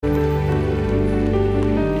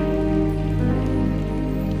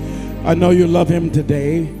I know you love him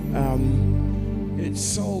today. It's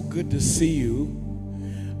so good to see you.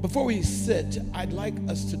 Before we sit, I'd like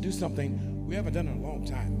us to do something we haven't done in a long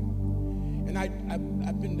time. And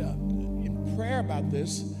I've been in prayer about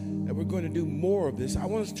this, that we're going to do more of this. I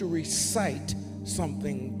want us to recite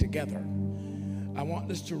something together. I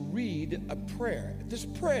want us to read a prayer. This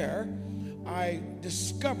prayer I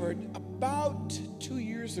discovered about 2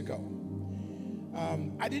 years ago.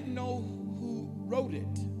 I didn't know who wrote it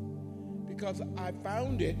because I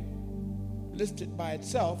found it listed by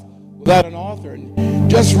itself without an author, and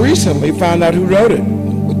just recently found out who wrote it,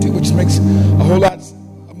 which makes a whole lot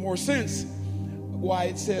more sense why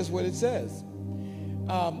it says what it says.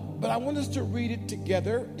 But I want us to read it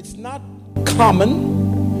together. It's not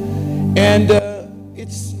common, and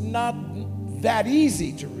it's not that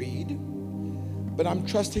easy to read, but I'm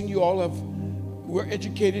trusting you all we're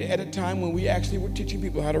educated at a time when we actually were teaching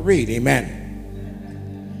people how to read. Amen.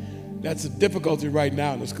 That's a difficulty right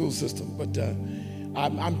now in the school system, but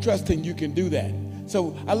I'm trusting you can do that.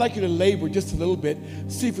 So I'd like you to labor just a little bit,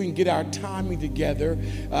 see if we can get our timing together,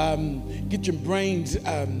 get your brains,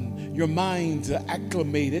 your minds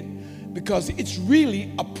acclimated, because it's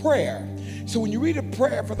really a prayer. So when you read a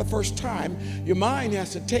prayer for the first time, your mind has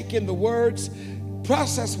to take in the words,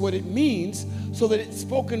 process what it means, so that it's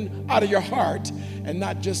spoken out of your heart and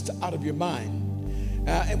not just out of your mind.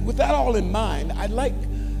 And with that all in mind, I'd like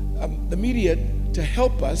the media to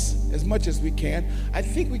help us as much as we can. I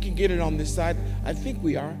think we can get it on this side. I think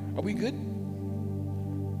we are. Are we good?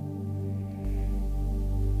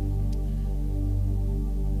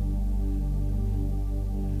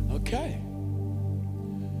 Okay.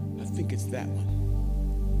 I think it's that one.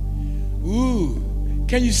 Ooh,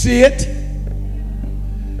 can you see it?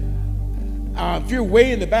 If you're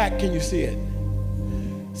way in the back, can you see it?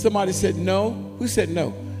 Somebody said no. Who said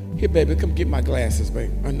no? Here, baby, come get my glasses,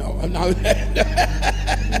 baby. Oh, no, I'm not.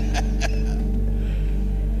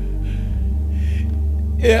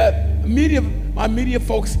 Yeah, my media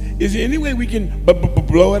folks, is there any way we can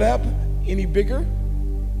blow it up any bigger?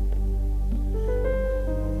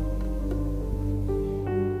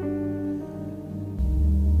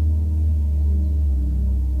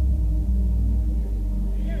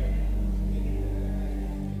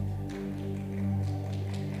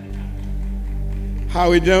 How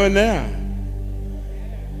are we doing now?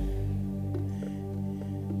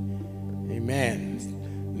 Amen.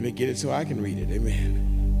 Let me get it so I can read it.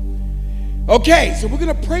 Amen. Okay, so we're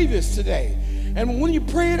going to pray this today. And when you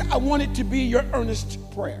pray it, I want it to be your earnest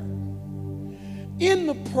prayer. In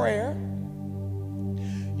the prayer,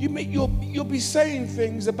 you'll be saying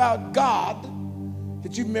things about God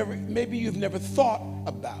that maybe you've never thought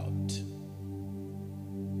about.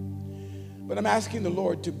 But I'm asking the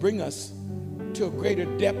Lord to bring us to a greater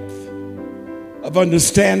depth of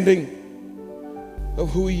understanding of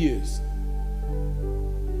who he is.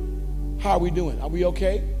 How are we doing? Are we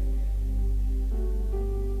okay?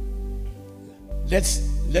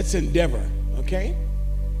 Let's endeavor, okay?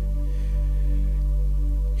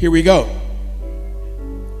 Here we go.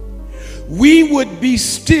 We would be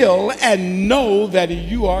still and know that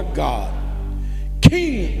you are God,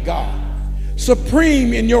 King God,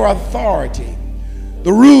 supreme in your authority,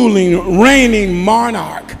 the ruling, reigning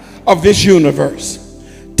monarch of this universe,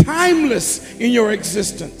 timeless in your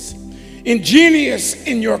existence, ingenious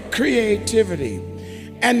in your creativity,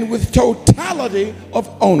 and with totality of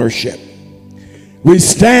ownership. We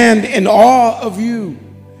stand in awe of you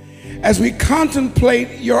as we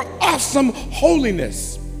contemplate your awesome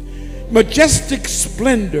holiness, majestic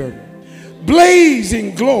splendor,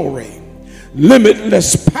 blazing glory,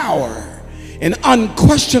 limitless power, and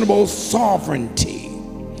unquestionable sovereignty.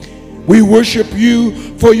 We worship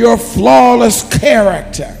you for your flawless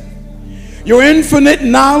character, your infinite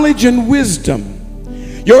knowledge and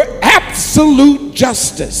wisdom, your absolute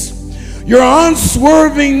justice, your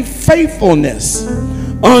unswerving faithfulness,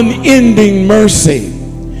 unending mercy,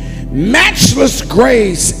 matchless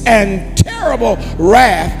grace, and terrible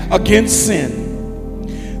wrath against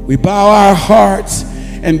sin. We bow our hearts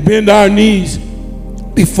and bend our knees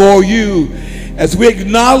before you as we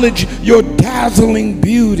acknowledge your dazzling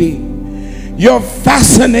beauty, your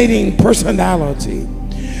fascinating personality,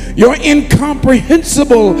 your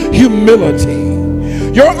incomprehensible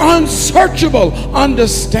humility, your unsearchable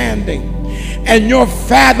understanding, and your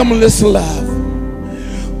fathomless love.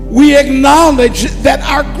 We acknowledge that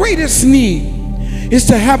our greatest need is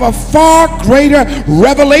to have a far greater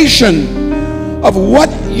revelation of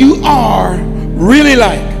what you are really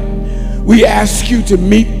like. We ask you to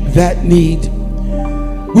meet that need.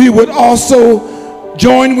 We would also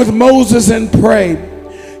join with Moses and pray,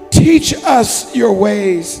 teach us your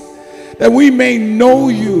ways that we may know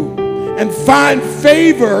you and find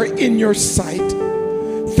favor in your sight.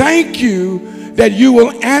 Thank you that you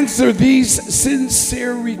will answer these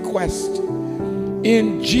sincere requests.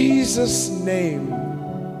 In Jesus' name,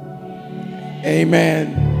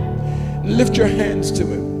 amen. Lift your hands to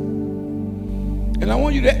him. And I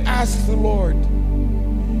want you to ask the Lord,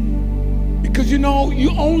 because you know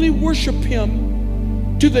you only worship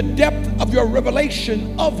him to the depth of your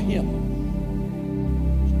revelation of him.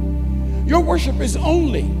 Your worship is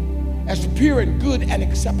only as pure and good and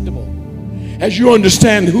acceptable as you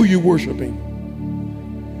understand who you're worshiping.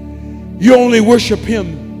 You only worship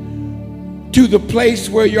him to the place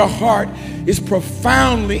where your heart is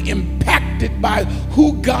profoundly impacted by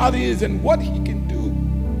who God is and what he can do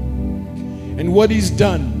and what he's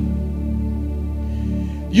done.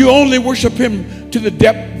 You only worship him to the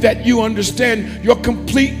depth that you understand your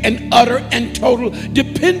complete and utter and total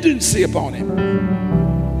dependency upon him.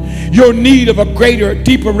 Your need of a greater,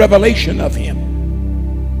 deeper revelation of him.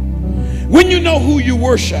 When you know who you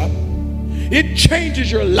worship, it changes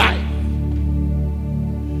your life.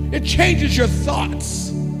 It changes your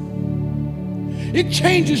thoughts. It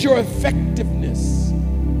changes your effectiveness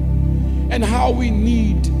and how we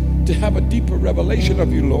need to have a deeper revelation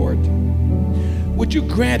of you, Lord. Would you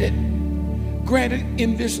grant it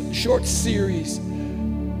in this short series?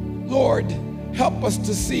 Lord, help us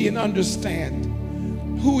to see and understand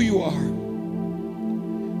who you are.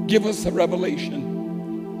 Give us a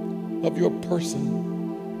revelation of your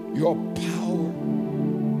person, your power,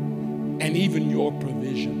 and even your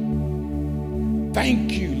provision.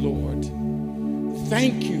 Thank you, Lord.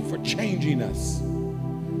 Thank you for changing us.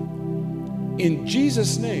 In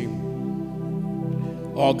Jesus' name,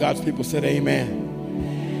 all God's people said amen.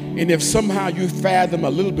 And if somehow you fathom a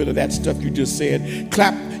little bit of that stuff you just said,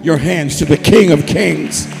 clap your hands to the King of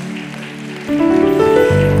Kings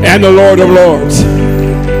and the Lord of Lords.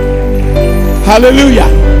 Hallelujah.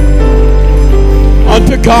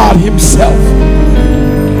 Unto God himself.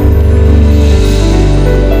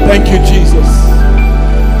 Thank you, Jesus.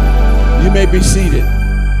 You may be seated.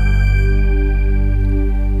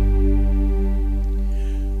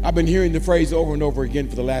 I've been hearing the phrase over and over again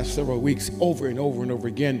for the last several weeks, over and over and over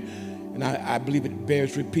again. And I believe it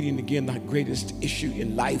bears repeating again. The greatest issue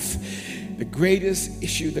in life, the greatest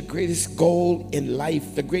issue, the greatest goal in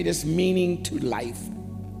life, the greatest meaning to life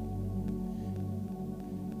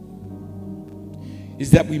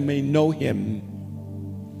is that we may know him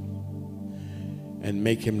and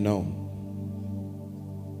make him known.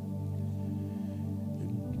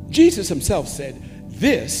 Jesus himself said,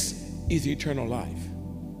 this is eternal life.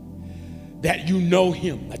 That you know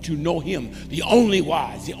him, the only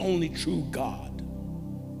wise, the only true God.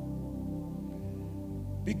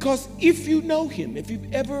 Because if you know him, if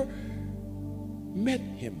you've ever met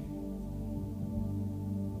him,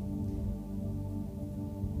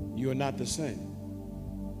 you are not the same.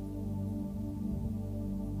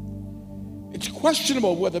 It's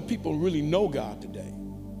questionable whether people really know God today.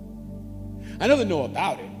 I know they know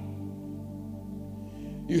about it.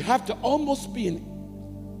 You have to almost be an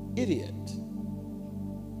idiot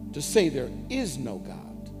to say there is no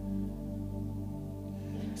God.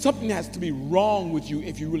 Something has to be wrong with you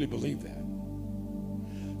if you really believe that.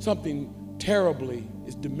 Something terribly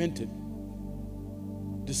is demented,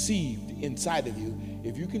 deceived inside of you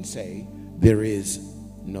if you can say there is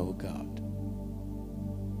no God.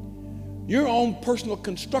 Your own personal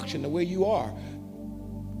construction, the way you are,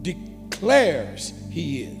 declares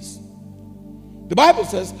he is. The Bible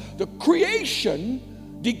says the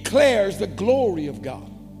creation declares the glory of God.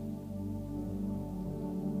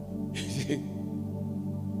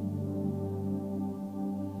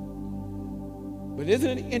 But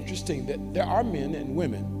isn't it interesting that there are men and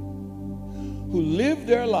women who live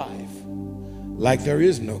their life like there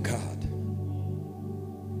is no God?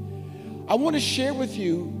 I want to share with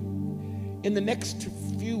you in the next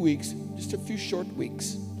few weeks, just a few short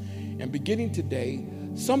weeks, and beginning today,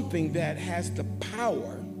 something that has the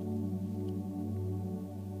power,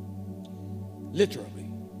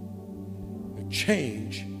 literally, to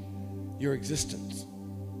change your existence.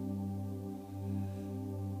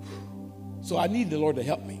 So I need the Lord to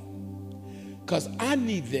help me, because I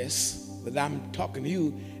need this, that I'm talking to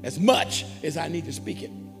you, as much as I need to speak it.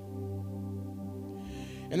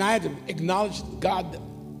 And I had to acknowledge, God,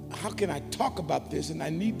 how can I talk about this? And I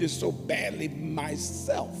need this so badly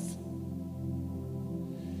myself.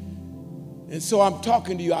 And so I'm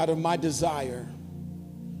talking to you out of my desire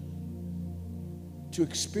to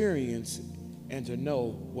experience and to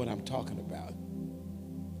know what I'm talking about.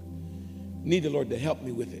 Need the Lord to help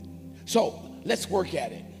me with it. So let's work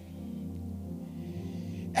at it.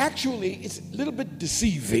 actually, it's a little bit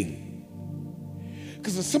deceiving.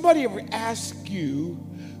 Because if somebody ever asks you,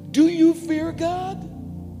 do you fear God?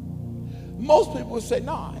 Most people would say,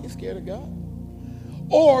 no, I ain't scared of God.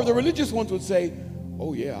 Or the religious ones would say,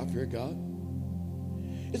 oh yeah, I fear God.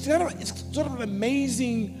 It's sort of an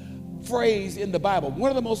amazing phrase in the Bible. One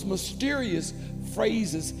of the most mysterious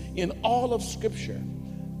phrases in all of Scripture.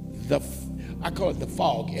 I call it the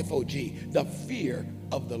fog, F-O-G, the fear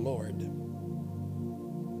of the Lord.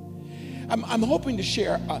 I'm hoping to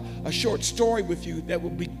share a short story with you that will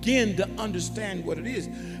begin to understand what it is,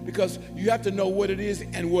 because you have to know what it is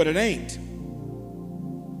and what it ain't.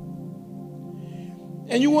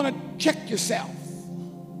 And you want to check yourself,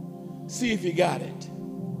 see if you got it.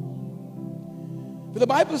 But the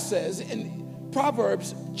Bible says in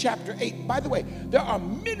Proverbs chapter 8, by the way, there are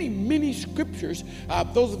many, many scriptures.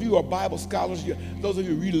 Those of you who are Bible scholars, those of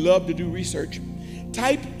you who really love to do research,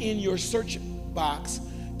 type in your search box,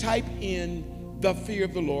 type in the fear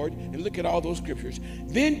of the Lord, and look at all those scriptures.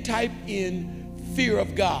 Then type in fear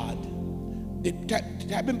of God.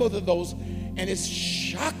 Type in both of those, and it's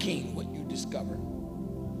shocking what you discover.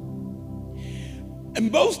 And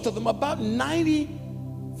most of them, about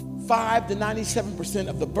 95 to 97%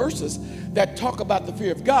 of the verses that talk about the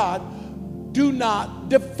fear of God do not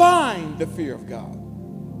define the fear of God.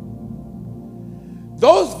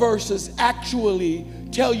 Those verses actually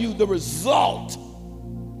tell you the result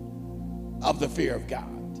of the fear of God.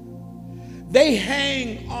 They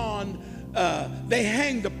hang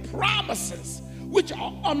the promises, which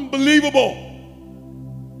are unbelievable.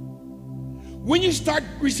 When you start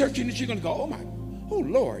researching this, you're going to go, oh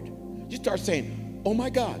Lord. You start saying, oh my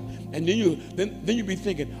God. And then you be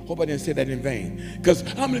thinking, hope I didn't say that in vain. Because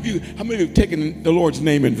how many of you have taken the Lord's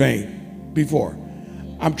name in vain before?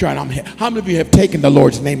 How many of you have taken the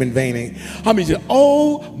Lord's name in vain? How many of you say,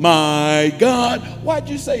 oh my God, why'd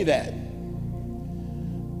you say that?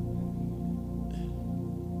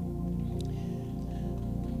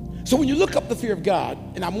 So when you look up the fear of God,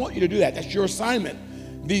 and I want you to do that, that's your assignment.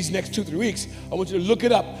 These next 2-3 weeks, I want you to look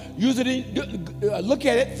it up. Use it. Look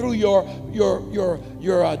at it through your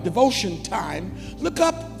devotion time. Look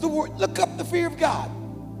up the word. Look up the fear of God.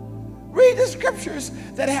 Read the scriptures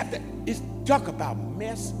that have to. It's talk about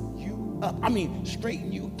mess you up. I mean,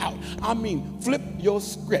 straighten you out. I mean, flip your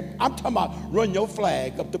script. I'm talking about run your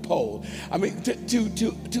flag up the pole. I mean,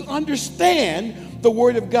 to understand the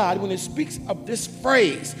word of God when it speaks of this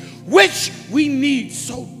phrase, which we need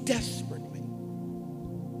so desperately.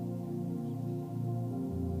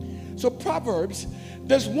 So Proverbs,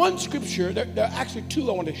 there's one scripture, there are actually two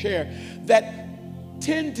I want to share, that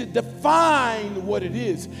tend to define what it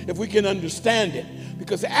is if we can understand it.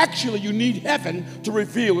 Because actually you need heaven to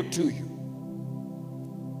reveal it to you.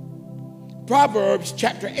 Proverbs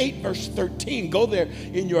chapter 8, verse 13. Go there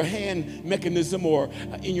in your hand mechanism or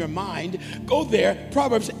in your mind. Go there.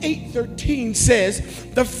 Proverbs 8:13 says,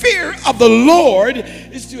 the fear of the Lord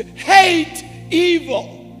is to hate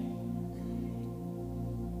evil.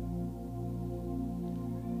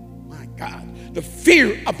 God, the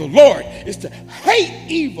fear of the Lord is to hate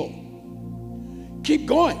evil. Keep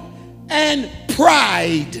going. And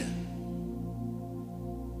pride.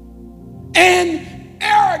 And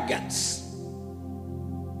arrogance.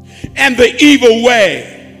 And the evil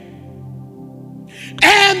way.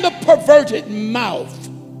 And the perverted mouth.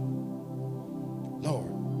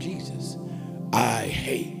 Lord Jesus, I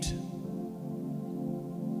hate.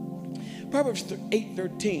 Proverbs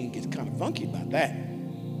 8:13 gets kind of funky about that.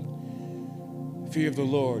 Fear of the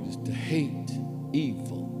Lord is to hate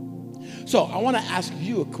evil. So I want to ask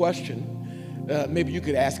you a question. Maybe you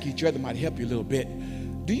could ask each other, might help you a little bit.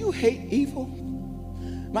 Do you hate evil?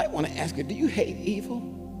 Might want to ask it, do you hate evil?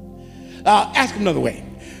 Ask them another way.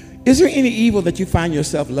 Is there any evil that you find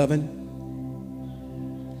yourself loving?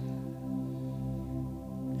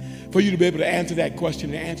 For you to be able to answer that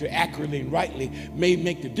question and answer it accurately and rightly may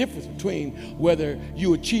make the difference between whether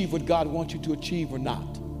you achieve what God wants you to achieve or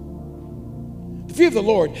not. The fear of the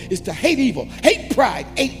Lord is to hate evil, hate pride,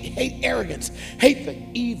 hate arrogance, hate the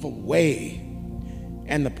evil way,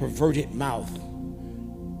 and the perverted mouth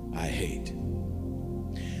I hate.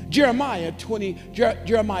 Jeremiah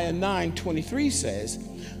 9:23 says,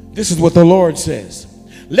 this is what the Lord says,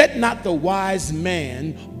 let not the wise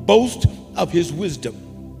man boast of his wisdom.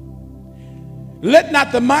 Let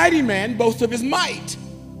not the mighty man boast of his might.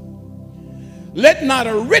 Let not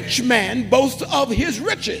a rich man boast of his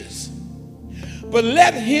riches. But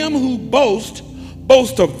let him who boasts,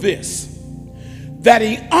 boast of this, that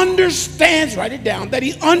he understands, write it down, that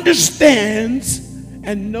he understands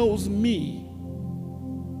and knows me.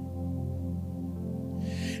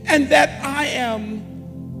 And that I am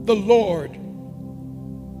the Lord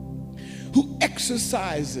who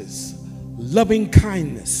exercises loving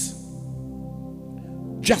kindness,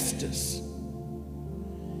 justice,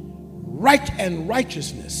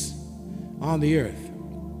 righteousness on the earth.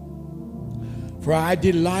 For I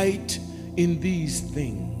delight in these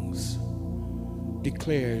things,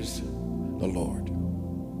 declares the Lord.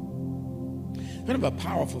 Kind of a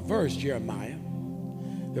powerful verse, Jeremiah,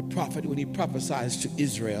 the prophet, when he prophesies to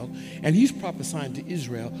Israel, and he's prophesying to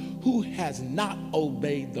Israel who has not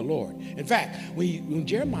obeyed the Lord. In fact, when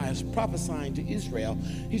Jeremiah is prophesying to Israel,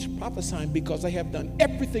 he's prophesying because they have done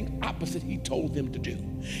everything opposite he told them to do.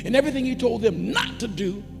 And everything he told them not to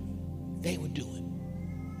do, they were doing.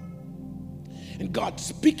 And God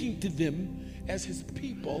speaking to them as his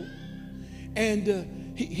people,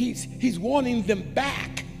 and he's wanting them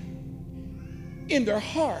back in their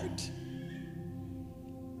heart.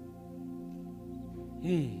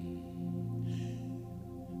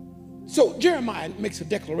 So Jeremiah makes a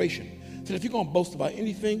declaration that if you're going to boast about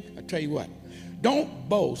anything, I tell you what, don't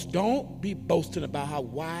boast. Don't be boasting about how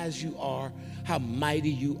wise you are, how mighty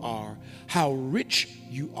you are, how rich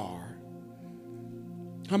you are.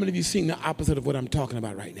 How many of you seen the opposite of what I'm talking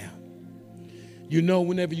about right now? You know,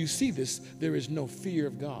 whenever you see this, there is no fear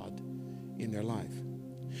of God in their life.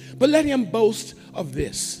 But let him boast of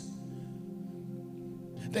this,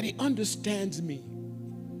 that he understands me.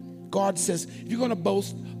 God says, if you're going to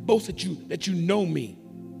boast that you know me,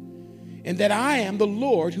 and that I am the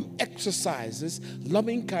Lord who exercises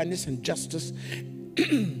loving kindness and justice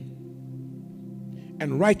and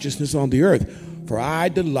righteousness on the earth. For I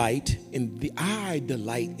delight in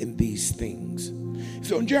these things.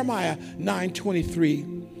 So in Jeremiah 9:23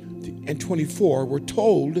 and 24, we're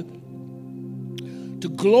told to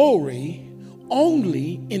glory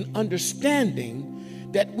only in understanding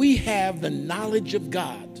that we have the knowledge of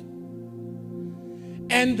God,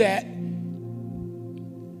 and that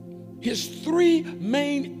his three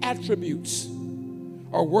main attributes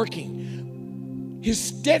are working: his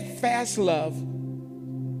steadfast love,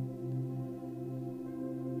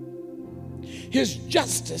 his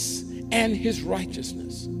justice, and his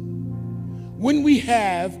righteousness. When we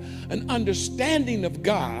have an understanding of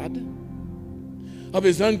God, of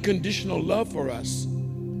his unconditional love for us,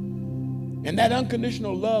 and that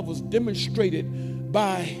unconditional love was demonstrated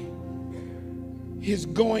by his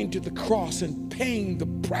going to the cross and paying the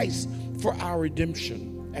price for our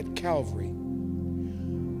redemption at Calvary,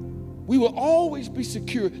 we will always be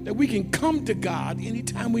secure that we can come to God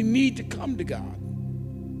anytime we need to come to God.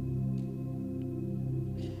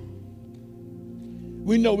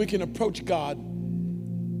 We know we can approach God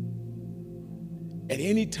at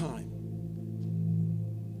any time.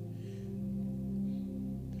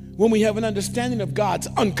 When we have an understanding of God's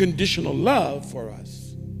unconditional love for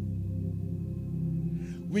us,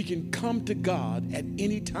 we can come to God at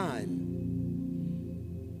any time.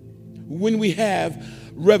 When we have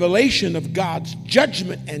revelation of God's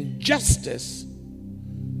judgment and justice,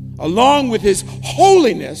 along with his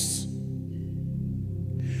holiness,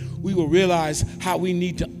 we will realize how we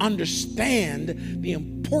need to understand the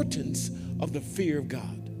importance of the fear of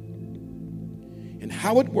God and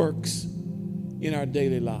how it works in our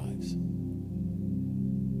daily lives.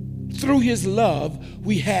 Through his love,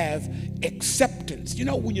 we have acceptance. You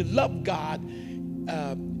know, when you love God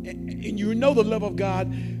and you know the love of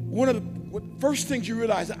God, one of the first things you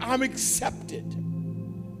realize, I'm accepted.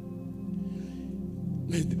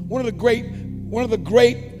 One of the great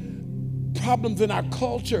problems in our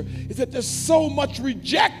culture is that there's so much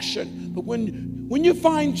rejection. But when you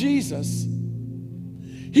find Jesus,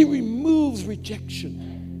 he removes rejection.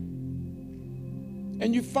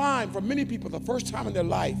 And you find, for many people, the first time in their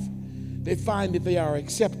life, they find that they are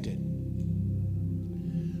accepted.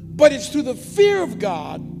 But it's through the fear of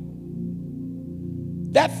God,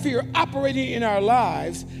 that fear operating in our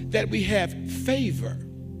lives, that we have favor.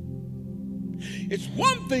 It's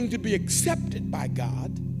one thing to be accepted by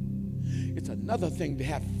God. It's another thing to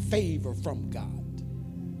have favor from God.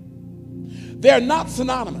 They're not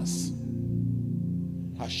synonymous.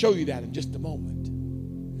 I'll show you that in just a moment.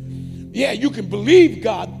 Yeah, you can believe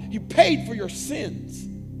God. He paid for your sins.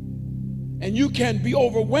 And you can be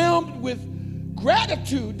overwhelmed with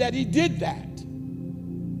gratitude that he did that.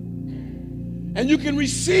 And you can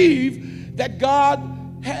receive that God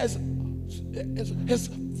has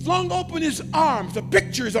flung open his arms. The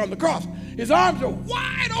picture is on the cross. His arms are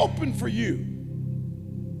wide open for you.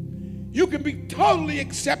 You can be totally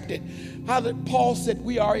accepted. How that Paul said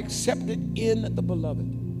we are accepted in the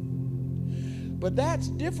beloved. But that's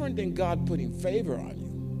different than God putting favor on you.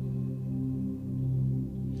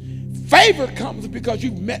 Favor comes because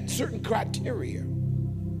you've met certain criteria.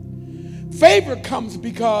 Favor comes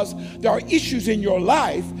because there are issues in your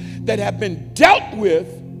life that have been dealt with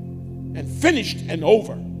and finished and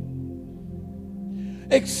over.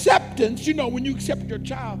 Acceptance, you know, when you accept your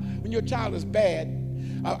child, when your child is bad,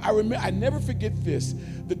 I remember, I never forget this.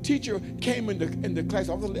 The teacher came in the class,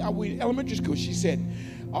 I was in elementary school. She said,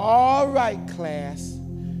 "All right, class,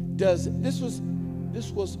 this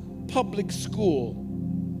was public school.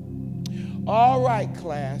 All right,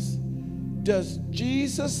 class, does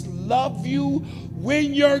Jesus love you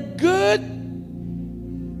when you're good?"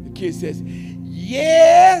 The kid says,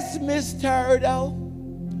 "Yes, Miss Turtle."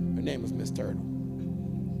 Her name was Miss Turtle.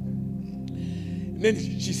 And then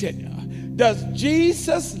she said, "Does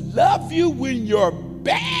Jesus love you when you're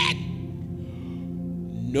bad?"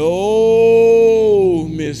 "No,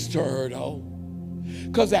 Miss Turtle."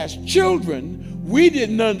 Because as children, we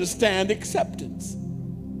didn't understand acceptance.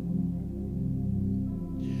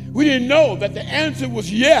 We didn't know that the answer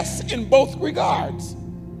was yes in both regards.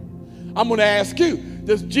 I'm going to ask you,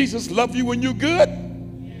 does Jesus love you when you're good?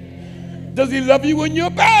 Does he love you when you're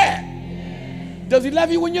bad? Does he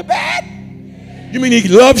love you when you're bad? You mean he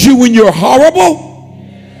loves you when you're horrible?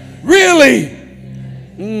 Really?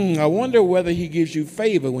 I wonder whether he gives you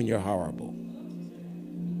favor when you're horrible.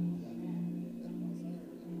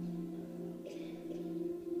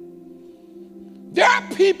 There are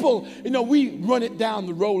people, you know, we run it down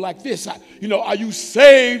the road like this. You know, are you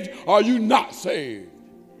saved? Are you not saved?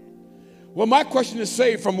 Well, my question is,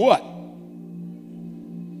 saved from what?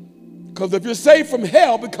 Because if you're saved from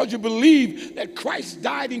hell because you believe that Christ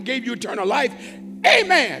died and gave you eternal life,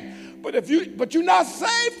 amen. But you're not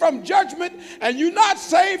saved from judgment, and you're not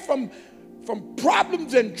saved from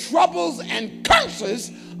problems and troubles and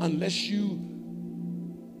curses unless you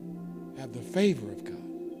have the favor of God.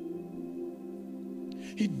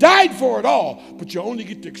 He died for it all, but you only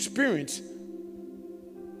get to experience.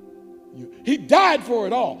 He died for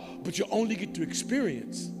it all, but you only get to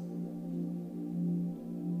experience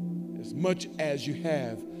as much as you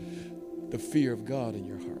have the fear of God in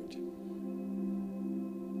your heart.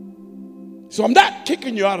 So I'm not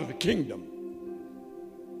kicking you out of the kingdom.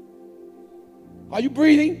 Are you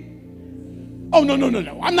breathing? Oh, no.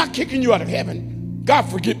 I'm not kicking you out of heaven. God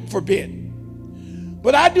forbid.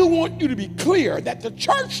 But I do want you to be clear that the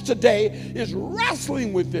church today is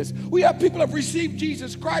wrestling with this. We have people who have received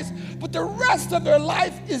Jesus Christ, but the rest of their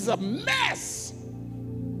life is a mess.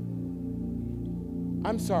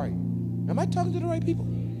 I'm sorry. Am I talking to the right people?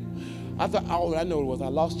 I thought, all I know it was I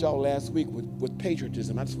lost y'all last week with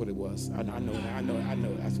patriotism. That's what it was. I know.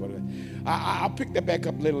 That's what it was. I'll pick that back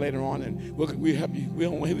up a little later on, and we'll help you. We're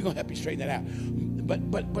gonna help you straighten that out.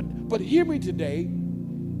 But hear me today.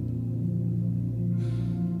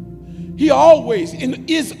 He always and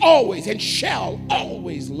is always and shall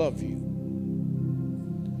always love you.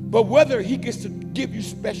 But whether he gets to give you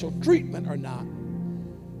special treatment or not,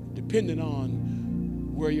 depending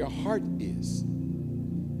on where your heart is.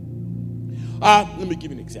 Let me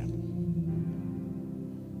give you an example.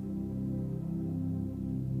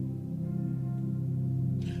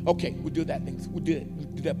 Okay, we'll do that next. We'll do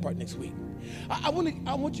that part next week. I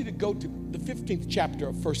want you to go to the 15th chapter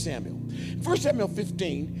of 1 Samuel. 1 Samuel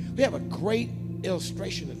 15, we have a great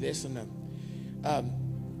illustration of this. And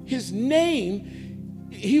his name,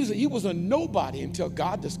 he was a nobody until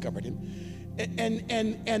God discovered him.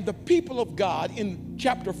 And the people of God, in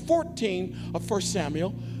chapter 14 of 1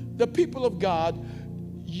 Samuel, the people of God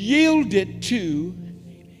yielded to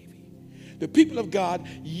the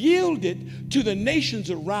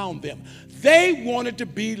nations around them. They wanted to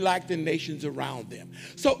be like the nations around them.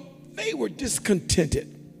 So they were discontented.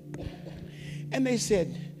 And they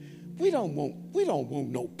said, we don't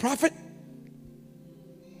want no prophet.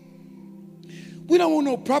 We don't want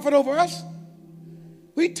no prophet over us.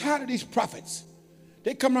 We tired of these prophets.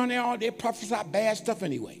 They come around there all day, prophesy bad stuff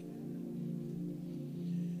anyway.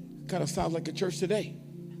 Kind of sounds like a church today.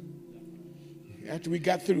 After we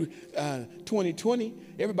got through 2020,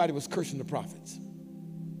 everybody was cursing the prophets.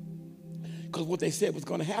 Because what they said was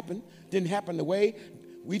going to happen didn't happen the way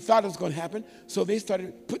we thought it was going to happen, so they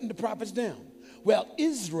started putting the prophets down. Well,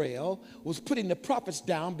 Israel was putting the prophets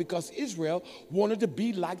down because Israel wanted to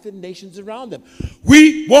be like the nations around them.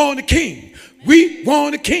 We want a king. We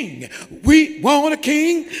want a king. We want a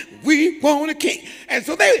king. We want a king. And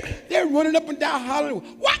so they're running up and down hollering,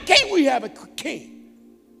 why can't we have a king?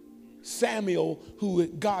 Samuel, who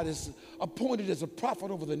God has appointed as a prophet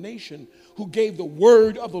over the nation, who gave the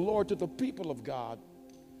word of the Lord to the people of God,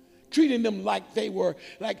 treating them like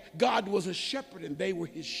God was a shepherd and they were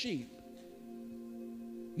his sheep.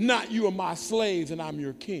 Not you are my slaves and I'm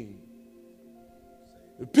your king.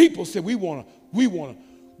 The people said, we want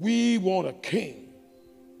We want a king.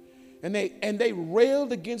 And they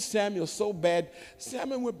railed against Samuel so bad.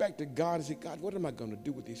 Samuel went back to God and said, God, what am I going to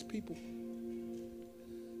do with these people?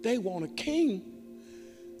 They want a king.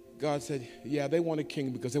 God said, yeah, they want a king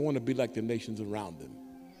because they want to be like the nations around them.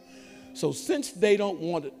 So since they don't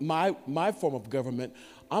want my form of government,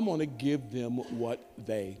 I'm going to give them what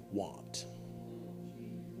they want.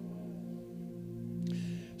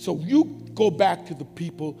 So you go back to the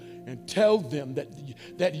people and tell them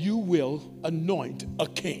that you will anoint a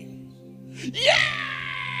king. Yay!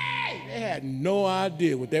 They had no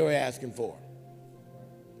idea what they were asking for.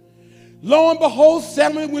 Lo and behold,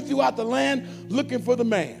 Samuel went throughout the land looking for the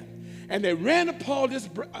man. And they ran upon this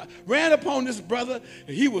brother.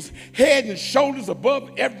 He was head and shoulders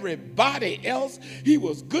above everybody else. He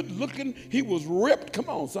was good looking. He was ripped. Come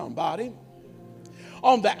on, somebody.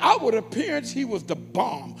 On the outward appearance, he was the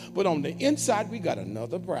bomb. But on the inside, we got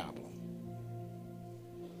another problem.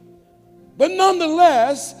 But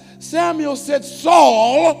nonetheless, Samuel said,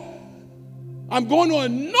 Saul, I'm going to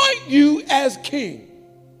anoint you as king.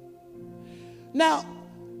 Now,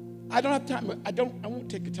 I don't have time. I won't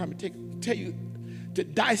take the time to tell you to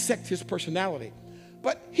dissect his personality.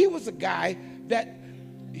 But he was a guy that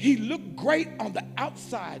he looked great on the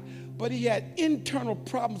outside, but he had internal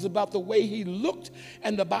problems about the way he looked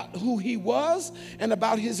and about who he was and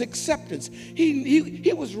about his acceptance.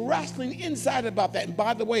 He was wrestling inside about that. And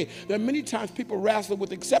by the way, there are many times people wrestle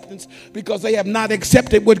with acceptance because they have not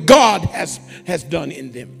accepted what God has done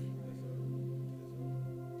in them.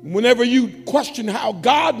 Whenever you question how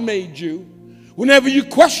God made you, whenever you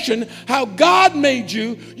question how God made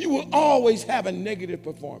you, you will always have a negative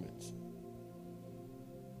performance.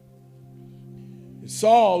 And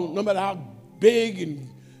Saul, no matter how big and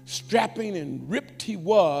strapping and ripped he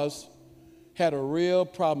was, had a real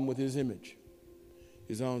problem with his image,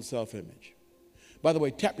 his own self-image. By the way,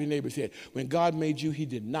 tap your neighbor's head. When God made you, he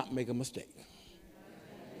did not make a mistake.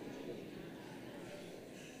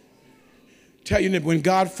 Tell you that when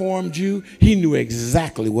God formed you, he knew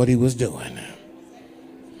exactly what he was doing.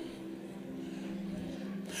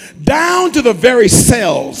 Down to the very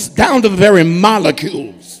cells, down to the very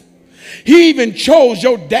molecules. He even chose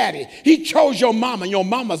your daddy. He chose your mama, your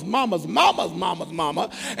mama's mama's mama's mama's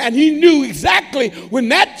mama. And he knew exactly when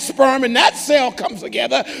that sperm and that cell comes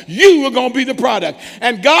together, you were going to be the product.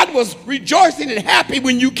 And God was rejoicing and happy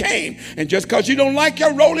when you came. And just because you don't like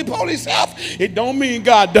your roly-poly self, it don't mean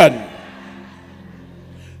God doesn't.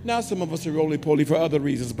 Now, some of us are roly-poly for other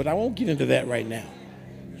reasons, but I won't get into that right now.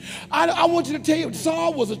 I want you to tell you,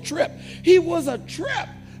 Saul was a trip. He was a trip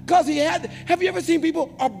because he had, have you ever seen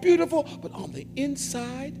people are beautiful, but on the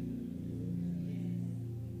inside,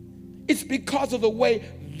 it's because of the way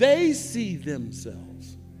they see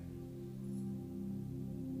themselves.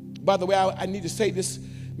 By the way, I need to say this.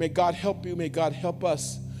 May God help you. May God help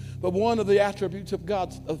us. But one of the attributes of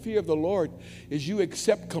God's fear of the Lord is you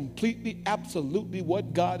accept completely, absolutely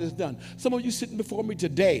what God has done. Some of you sitting before me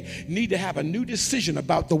today need to have a new decision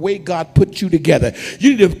about the way God put you together.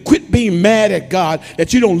 You need to quit being mad at God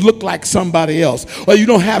that you don't look like somebody else or you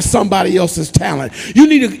don't have somebody else's talent. You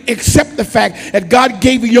need to accept the fact that God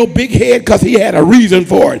gave you your big head because he had a reason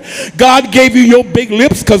for it. God gave you your big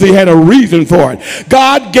lips because he had a reason for it.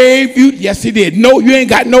 God gave you, yes he did. No, you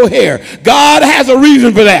ain't got no hair. God has a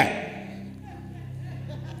reason for that.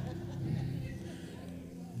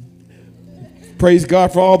 Praise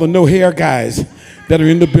God for all the no hair guys that are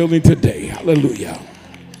in the building today. Hallelujah.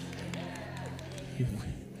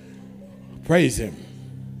 Praise him.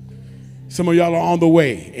 Some of y'all are on the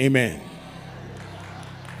way. Amen.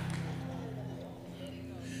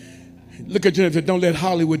 Look at you and say, don't let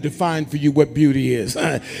Hollywood define for you what beauty is.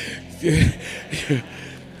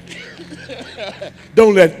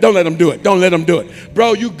 Don't let them do it. Don't let them do it.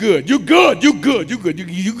 Bro, you good. You good. You good. You good.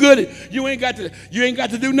 You good. You ain't got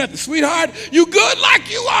to do nothing. Sweetheart, you good like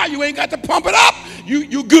you are. You ain't got to pump it up.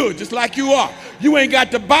 You good just like you are. You ain't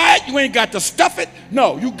got to buy it. You ain't got to stuff it.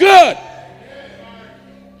 No, you good.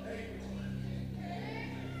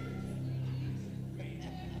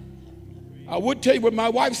 I would tell you what my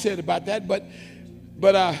wife said about that, but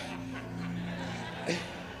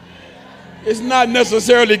it's not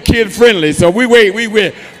necessarily kid friendly, so we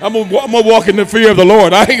wait. I'm gonna walk in the fear of the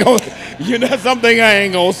Lord. I ain't gonna, something I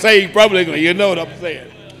ain't gonna say publicly. You know what I'm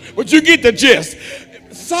saying? But you get the gist.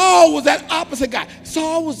 Saul was that opposite guy.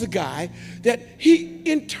 Saul was the guy that he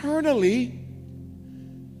internally,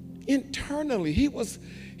 he was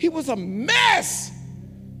a mess.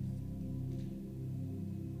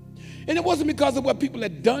 And it wasn't because of what people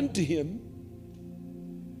had done to him.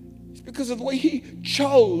 It's because of the way he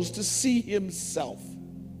chose to see himself.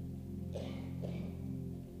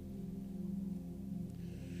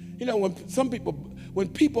 You know,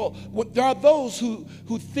 there are those who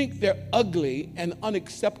think they're ugly and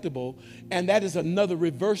unacceptable, and that is another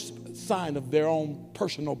reverse sign of their own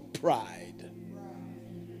personal pride.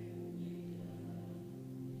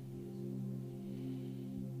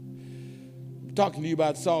 I'm talking to you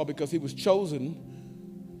about Saul because he was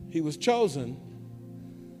chosen. He was chosen,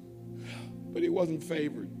 but he wasn't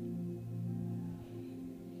favored.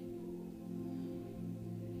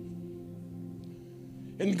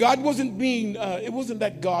 And God wasn't being, it wasn't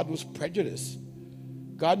that God was prejudiced.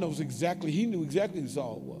 God knows exactly, he knew exactly who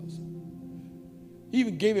Saul was. He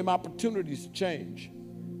even gave him opportunities to change.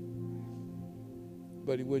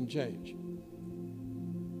 But he wouldn't change.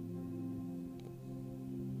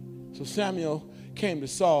 So Samuel came to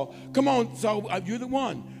Saul. Come on, Saul, you're the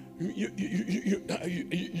one. You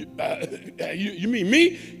mean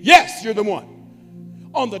me? Yes, you're the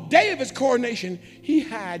one. On the day of his coronation, he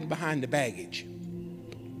hid behind the baggage.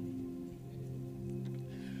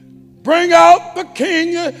 Bring out the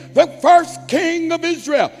king, the first king of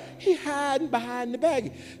Israel. He hiding behind the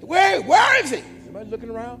baggage. Where is he? Everybody looking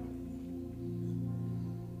around?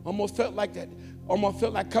 Almost felt like that. Almost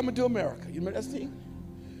felt like Coming to America. You remember that scene?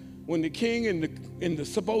 When the king and the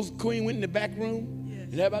supposed queen went in the back room, yes.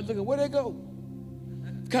 And everybody looking, where'd they go?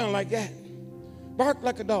 Kind of like that. Bark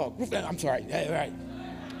like a dog. I'm sorry. Right.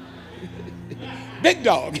 Big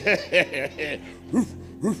dog.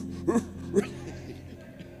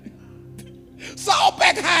 Saul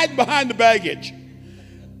back hiding behind the baggage.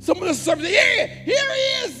 Some of the servants, here he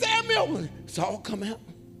is, Samuel. Saul come out.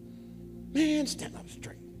 Man, stand up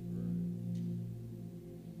straight.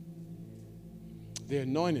 They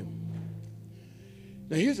anoint him.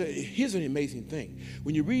 Now here's an amazing thing.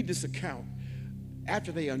 When you read this account,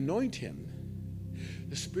 after they anoint him,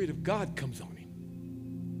 the Spirit of God comes on him.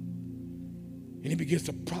 And he begins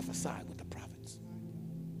to prophesy with the prophets.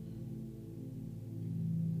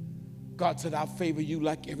 God said, I'll favor you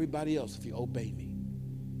like everybody else if you obey me.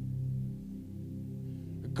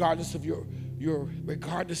 Regardless of your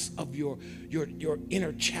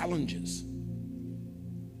inner challenges.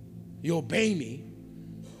 You obey me,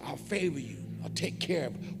 I'll favor you. I'll take care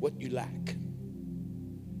of what you lack.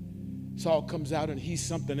 Saul comes out and he's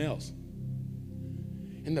something else.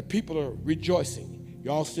 And the people are rejoicing.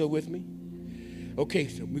 Y'all still with me? Okay,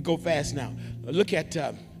 so we go fast now. Look at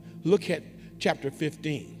chapter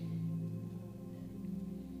 15.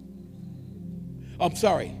 I'm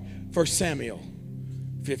sorry, 1 Samuel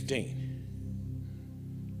 15.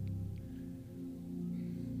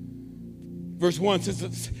 Verse 1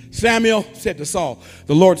 says, Samuel said to Saul,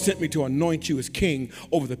 the Lord sent me to anoint you as king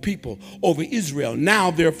over the people, over Israel.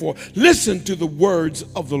 Now, therefore, listen to the words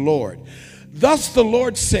of the Lord. Thus the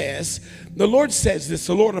Lord says this,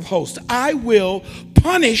 the Lord of hosts, I will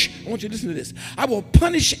punish, I want you to listen to this, I will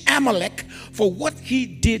punish Amalek for what he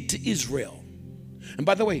did to Israel. And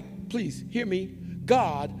by the way, please hear me,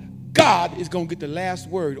 God is going to get the last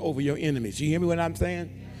word over your enemies. You hear me what I'm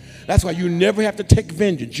saying? That's why you never have to take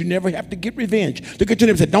vengeance. You never have to get revenge. Look at your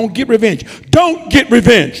neighbor and say, don't get revenge. Don't get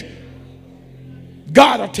revenge.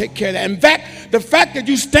 God will take care of that. In fact, the fact that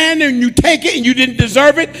you stand there and you take it and you didn't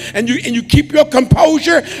deserve it and you keep your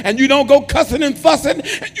composure and you don't go cussing and fussing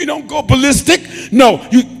and you don't go ballistic. No,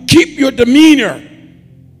 you keep your demeanor.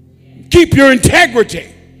 Keep your integrity.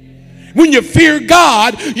 When you fear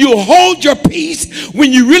God, you'll hold your peace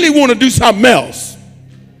when you really want to do something else.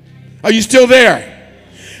 Are you still there?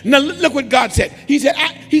 Now look what God said. He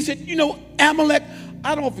said, you know, Amalek,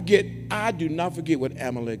 I do not forget what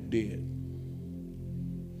Amalek did.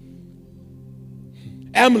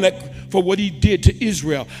 Amalek, for what he did to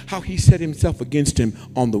Israel, how he set himself against him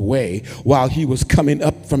on the way while he was coming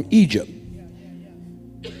up from Egypt.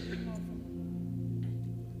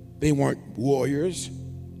 They weren't warriors,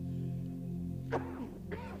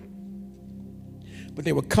 but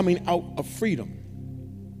they were coming out of freedom.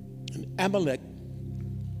 And Amalek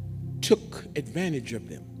took advantage of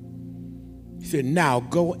them. He said, now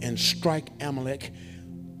go and strike Amalek.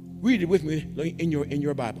 Read it with me in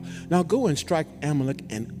your Bible. Now go and strike Amalek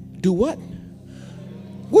and do what?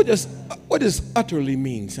 What does utterly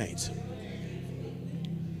mean, saints?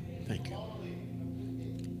 Thank you.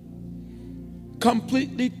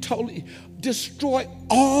 Completely, totally destroy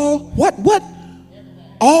all what?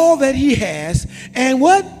 All that he has, and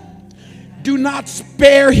what? Do not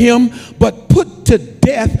spare him, but put to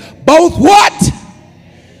death both what?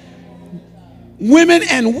 Women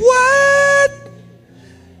and what?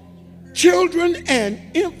 Children and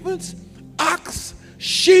infants, ox,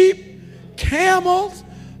 sheep, camels,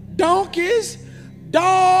 donkeys,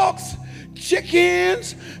 dogs,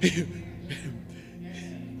 chickens.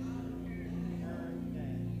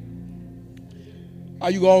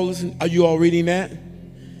 Are you all listening? Are you all reading that?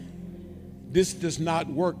 This does not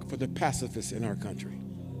work for the pacifists in our country.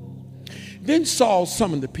 Then Saul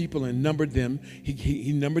summoned the people and numbered them.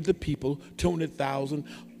 He numbered the people, 200,000,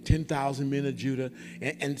 10,000 men of Judah.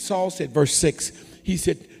 And Saul said, verse 6, he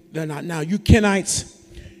said, now you Kenites,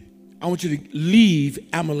 I want you to leave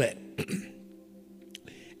Amalek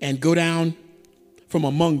and go down from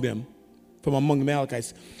among them, from among the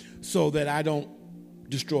Amalekites, so that I don't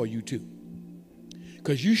destroy you too.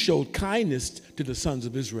 Because you showed kindness to the sons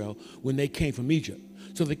of Israel when they came from Egypt.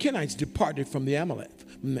 So the Kenites departed from the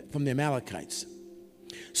Amalekites.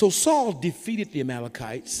 So Saul defeated the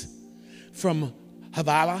Amalekites from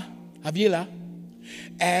Havilah,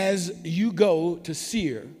 as you go to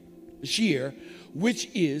Shear, which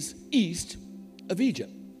is east of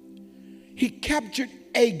Egypt. He captured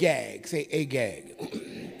Agag, say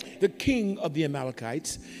Agag, the king of the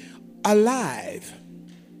Amalekites, alive,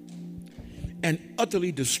 and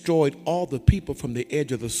utterly destroyed all the people from the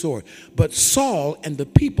edge of the sword. But Saul and the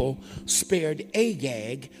people spared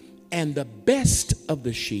Agag and the best of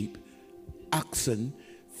the sheep, oxen,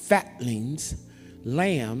 fatlings,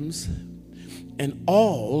 lambs, and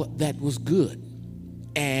all that was good,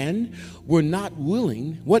 and were not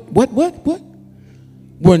willing, were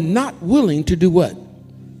not willing to do what?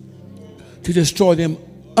 To destroy them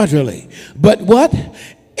utterly. But what?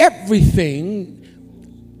 Everything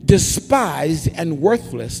despised and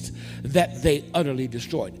worthless that they utterly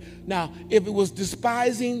destroyed. Now, if it was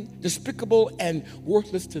despising, despicable, and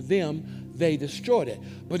worthless to them, they destroyed it.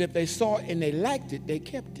 But if they saw it and they liked it, they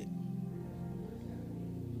kept it.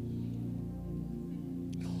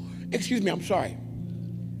 Excuse me, I'm sorry.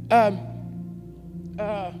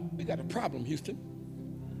 We got a problem, Houston.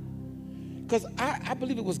 Because I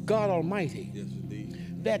believe it was God Almighty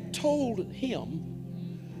that told him,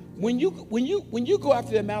 when you go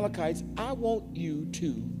after the Amalekites, I want you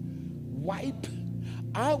to wipe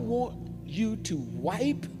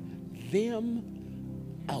them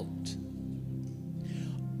out.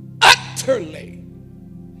 Utterly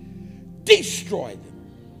destroy them.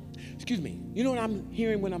 Excuse me. You know what I'm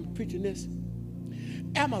hearing when I'm preaching this?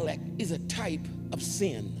 Amalek is a type of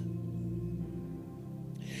sin.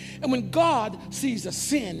 And when God sees a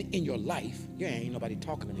sin in your life, ain't nobody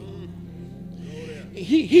talking to me.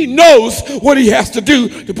 He knows what he has to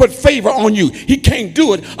do to put favor on you. He can't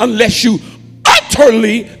do it unless you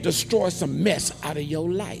utterly destroy some mess out of your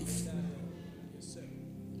life.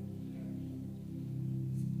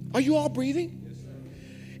 Are you all breathing?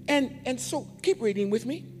 And so keep reading with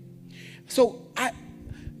me. So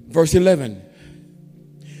verse 11.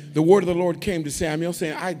 The word of the Lord came to Samuel,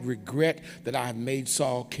 saying, I regret that I have made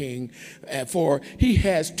Saul king, for he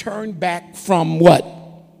has turned back from what?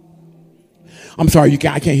 I'm sorry, I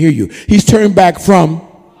can't hear you. He's turned back from,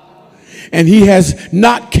 and he has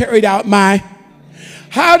not carried out my.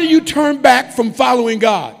 How do you turn back from following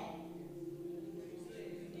God?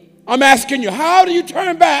 I'm asking you, how do you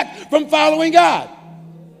turn back from following God?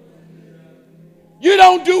 You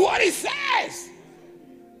don't do what he says.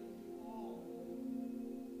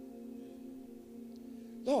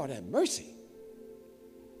 Lord have mercy.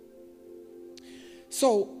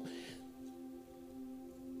 So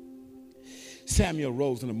Samuel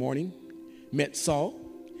rose in the morning, met Saul,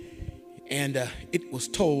 and it was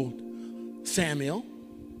told Samuel,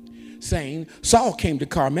 saying, Saul came to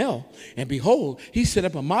Carmel, and behold, he set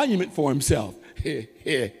up a monument for himself. He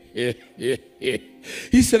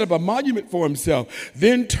set up a monument for himself,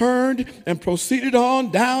 then turned and proceeded on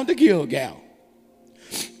down to Gilgal.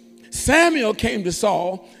 Samuel came to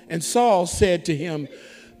Saul, and Saul said to him,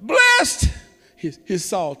 blessed, here's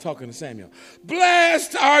Saul talking to Samuel,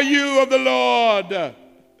 blessed are you of the Lord.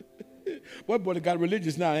 Boy, boy, got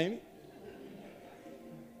religious now, ain't it?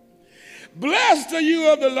 Blessed are you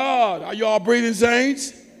of the Lord. Are you all breathing,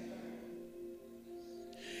 saints?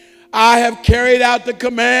 I have carried out the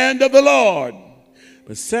command of the Lord.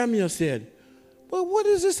 But Samuel said, well, what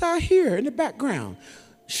is this I hear in the background?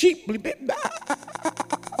 Sheep,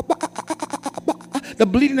 the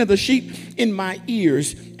bleating of the sheep in my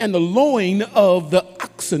ears, and the lowing of the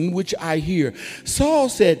oxen which I hear. Saul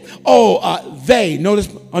said, they, notice,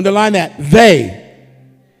 underline that,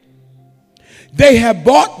 they have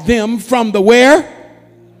bought them from the where?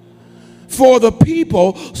 For the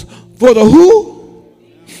people, for the who?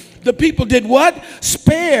 The people did what?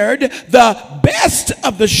 Spared the best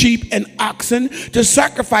of the sheep and oxen to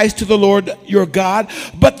sacrifice to the Lord your God,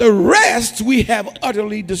 but the rest we have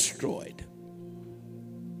utterly destroyed.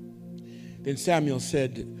 Then Samuel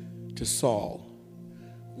said to Saul,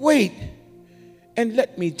 wait, and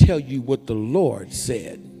let me tell you what the Lord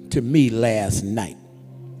said to me last night.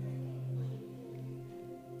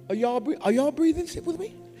 Are y'all breathing with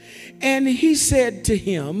me? And he said to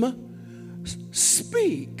him,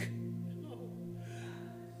 speak.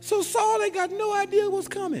 So Saul ain't got no idea what's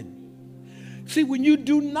coming. See, when you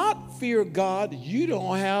do not fear God, you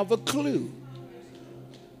don't have a clue.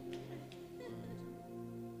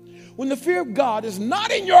 When the fear of God is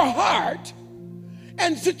not in your heart,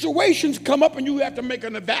 and situations come up and you have to make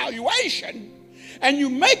an evaluation, and you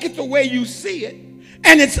make it the way you see it,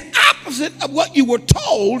 and it's opposite of what you were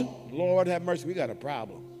told, Lord have mercy, we got a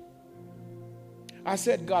problem. I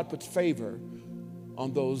said God puts favor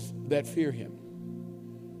on those that fear him.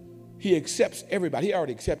 He accepts everybody. He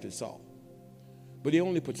already accepted Saul. But he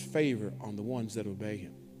only puts favor on the ones that obey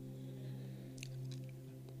him.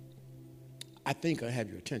 I think I have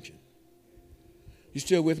your attention. You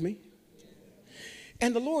still with me?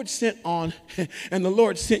 And the Lord sent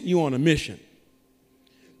you on a mission.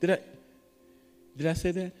 Did I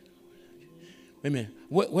say that? Wait a minute.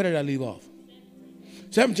 Where did I leave off?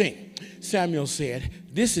 17. Samuel said,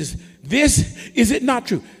 is it not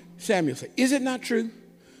true? Samuel said, is it not true?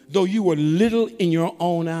 Though you were little in your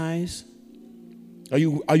own eyes. Are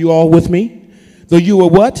you all with me? Though you were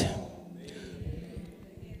what?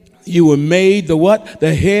 You were made the what?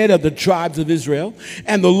 The head of the tribes of Israel.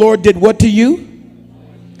 And the Lord did what to you?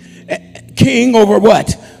 King over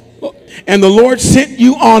what? And the Lord sent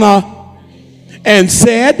you on and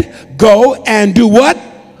said, go and do what?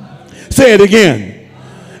 Say it again.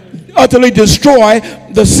 Utterly destroy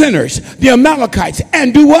the sinners, the Amalekites,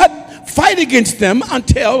 and do what? Fight against them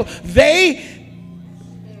until they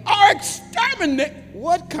are exterminated.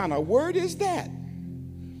 What kind of word is that?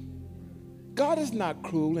 God is not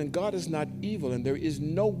cruel and God is not evil, and there is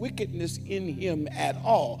no wickedness in him at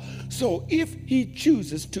all. So if he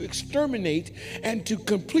chooses to exterminate and to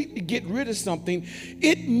completely get rid of something,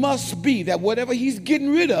 it must be that whatever he's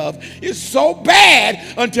getting rid of is so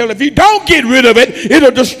bad until if he don't get rid of it,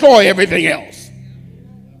 it'll destroy everything else.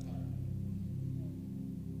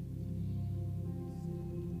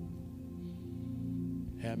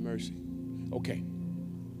 Have mercy. Okay.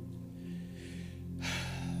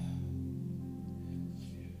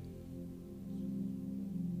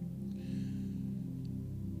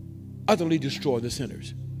 Utterly destroy the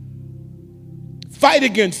sinners. Fight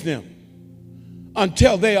against them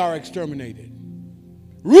until they are exterminated.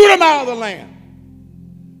 Root them out of the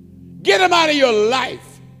land. Get them out of your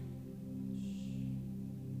life.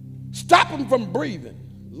 Stop them from breathing.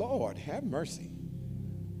 Lord, have mercy.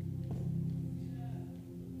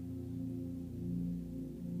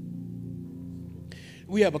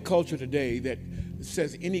 We have a culture today that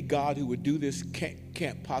says any God who would do this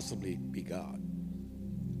can't possibly be God.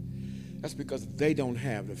 That's because they don't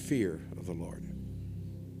have the fear of the Lord.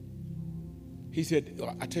 He said,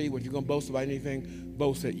 I tell you what, if you're going to boast about anything,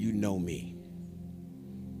 boast that you know me.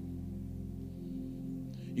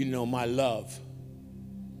 You know my love.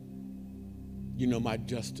 You know my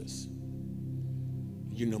justice.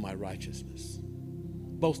 You know my righteousness.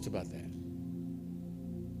 Boast about that.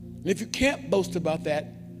 And if you can't boast about that,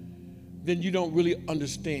 then you don't really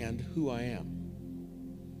understand who I am.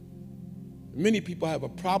 Many people have a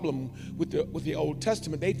problem with the Old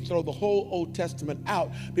Testament. They throw the whole Old Testament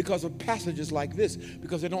out because of passages like this,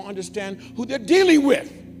 because they don't understand who they're dealing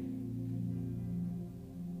with.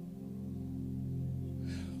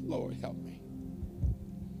 Lord, help me.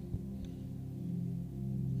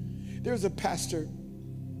 There's a pastor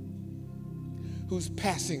who's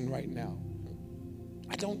passing right now.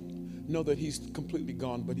 I don't know that he's completely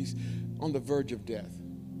gone, but he's on the verge of death.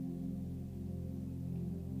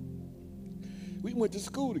 We went to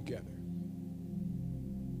school together.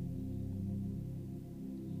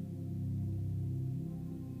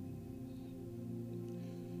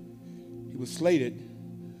 He was slated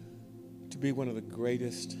to be one of the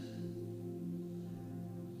greatest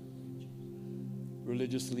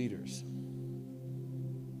religious leaders.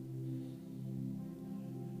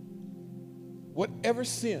 Whatever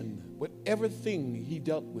sin, whatever thing he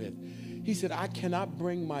dealt with, he said, I cannot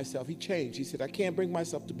bring myself. He changed. He said, I can't bring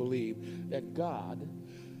myself to believe that God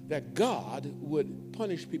would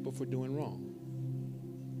punish people for doing wrong.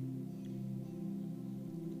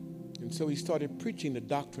 And so he started preaching the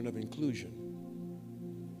doctrine of inclusion.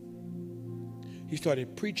 He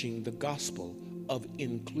started preaching the gospel of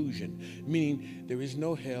inclusion, meaning there is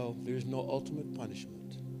no hell, there is no ultimate punishment.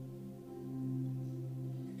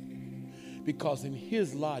 Because in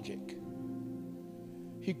his logic,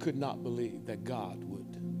 he could not believe that God would.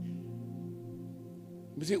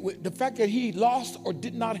 The fact that he lost or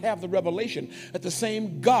did not have the revelation that the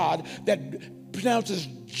same God that pronounces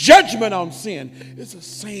judgment on sin is the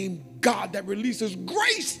same God that releases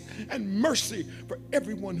grace and mercy for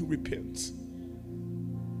everyone who repents.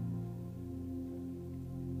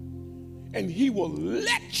 And he will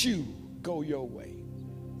let you go your way.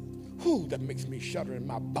 Whew, that makes me shudder in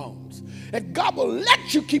my bones. That God will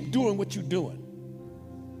let you keep doing what you're doing.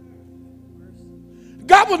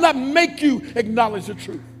 God will not make you acknowledge the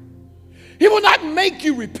truth. He will not make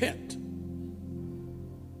you repent.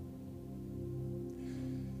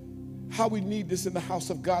 How we need this in the house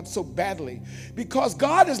of God so badly, because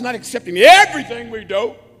God is not accepting everything we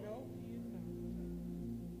do.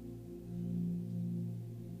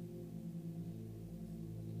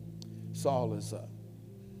 Saul is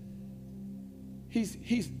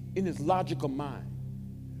he's in his logical mind.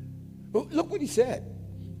 But look what he said.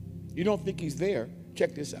 You don't think he's there?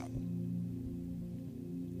 Check this out.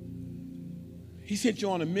 He sent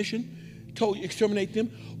you on a mission, told you exterminate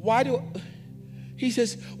them. He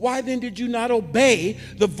says, why then did you not obey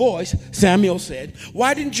the voice? Samuel said,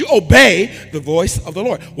 why didn't you obey the voice of the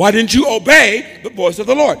Lord? Why didn't you obey the voice of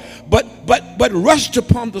the Lord? But rushed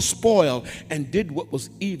upon the spoil and did what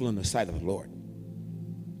was evil in the sight of the Lord.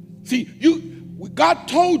 See, God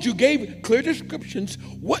told you, gave clear descriptions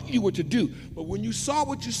what you were to do. But when you saw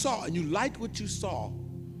what you saw and you liked what you saw,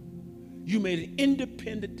 you made an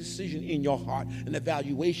independent decision in your heart, an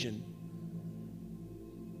evaluation,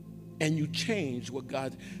 and you changed what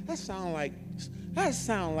God. That sound like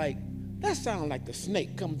the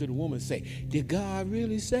snake coming to the woman and say, "Did God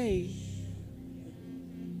really say?"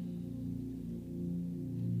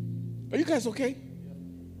 Are you guys okay?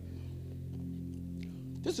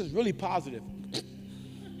 This is really positive.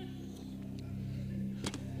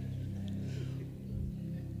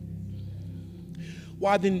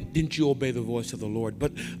 Why then didn't you obey the voice of the Lord,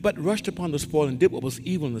 but rushed upon the spoil and did what was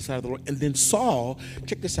evil in the sight of the Lord? And then Saul,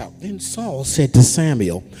 check this out. Then Saul said to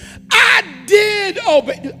Samuel, I did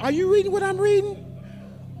obey. Are you reading what I'm reading?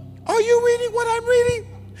 Are you reading what I'm reading?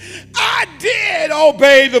 I did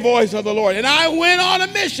obey the voice of the Lord, and I went on a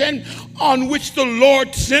mission on which the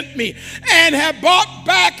Lord sent me, and have brought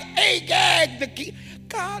back Agag the king.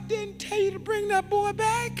 God didn't tell you to bring that boy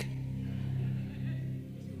back.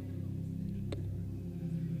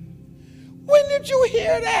 When did you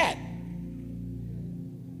hear that?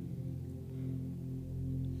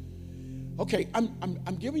 Okay,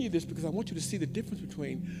 I'm giving you this because I want you to see the difference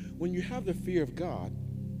between when you have the fear of God,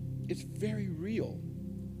 it's very real.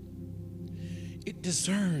 It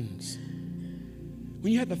discerns.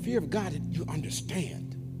 When you have the fear of God, you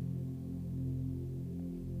understand.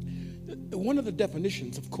 One of the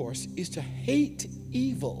definitions, of course, is to hate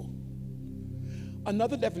evil.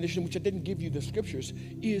 Another definition, which I didn't give you the scriptures,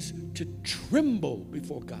 is to tremble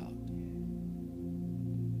before God.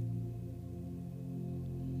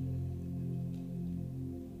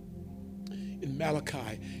 In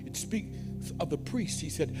Malachi, it speaks of the priest.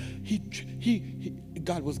 He said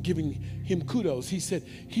God was giving him kudos. He said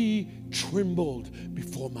he trembled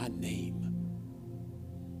before my name.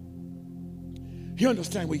 You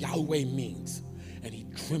understand what Yahweh means? And he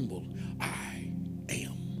trembled.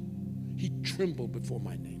 He trembled before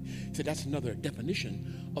my name. So that's another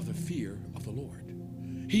definition of the fear of the Lord.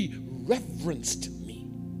 He reverenced me.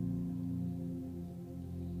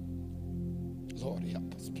 Lord,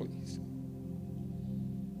 help us, please.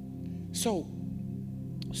 So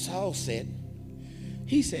Saul said,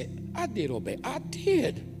 he said, I did obey. I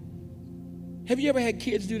did. Have you ever had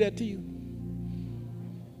kids do that to you?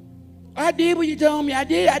 I did what you told me. I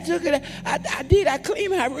did. I took it. I did. I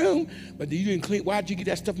cleaned my room. But you didn't clean. Why did you get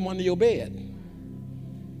that stuff from under your bed?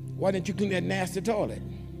 Why didn't you clean that nasty toilet?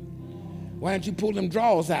 Why didn't you pull them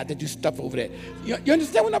drawers out that you stuffed over there? You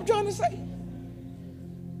understand what I'm trying to say?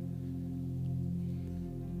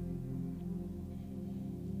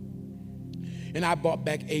 And I brought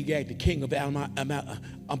back Agag, the king of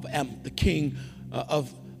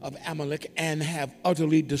Amalek, and have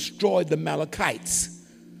utterly destroyed the Amalekites.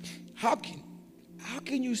 How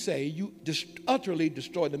can you say you utterly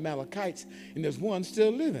destroyed the Amalekites and there's one still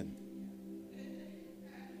living?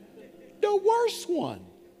 The worst one.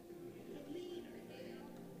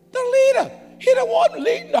 The leader. He the one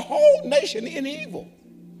leading the whole nation in evil.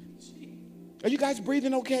 Are you guys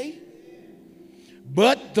breathing okay?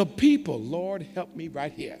 But the people, Lord, help me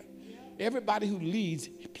right here. Everybody who leads,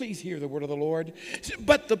 please hear the word of the Lord.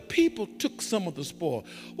 But the people took some of the spoil.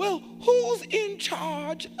 Well, who's in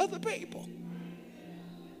charge of the people?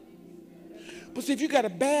 But see, if you got a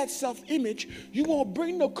bad self-image, you won't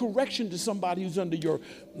bring no correction to somebody who's under your,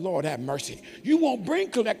 Lord have mercy. You won't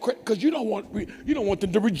bring correct because you don't want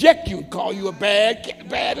them to reject you and call you a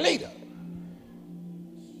bad leader.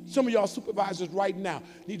 Some of y'all supervisors right now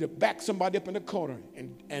need to back somebody up in the corner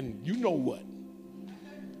and you know what.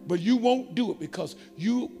 But you won't do it because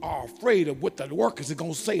you are afraid of what the workers are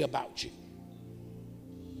going to say about you.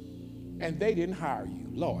 And they didn't hire you.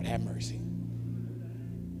 Lord, have mercy.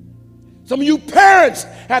 Some of you parents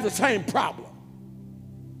have the same problem.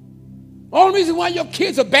 The only reason why your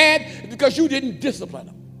kids are bad is because you didn't discipline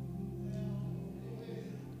them.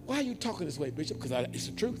 Why are you talking this way, Bishop? Because it's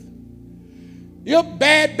the truth. Your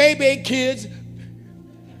bad baby kids,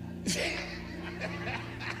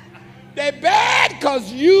 they're bad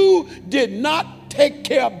because you did not take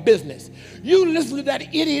care of business. You listened to that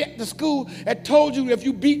idiot at the school that told you if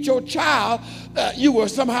you beat your child, you were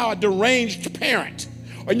somehow a deranged parent,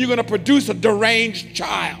 and you're going to produce a deranged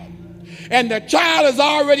child. And the child is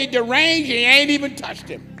already deranged and you ain't even touched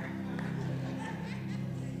him.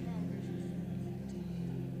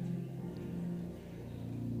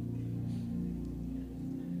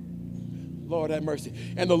 Lord have mercy.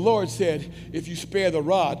 And the Lord said, if you spare the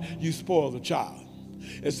rod, you spoil the child.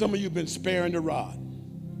 And some of you have been sparing the rod.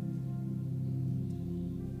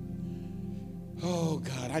 Oh,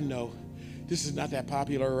 God, I know this is not that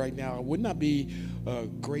popular right now. It would not be a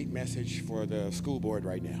great message for the school board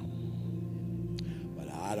right now.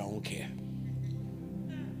 But I don't care.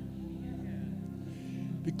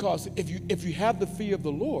 Because if you have the fear of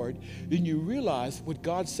the Lord, then you realize what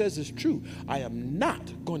God says is true. I am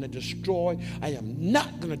not going to destroy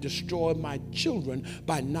my children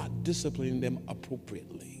by not disciplining them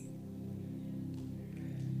appropriately.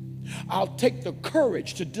 I'll take the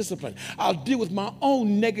courage to discipline. I'll deal with my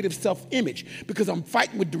own negative self-image because I'm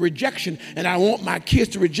fighting with the rejection and I want my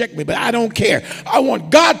kids to reject me, but I don't care. I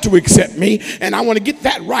want God to accept me and I want to get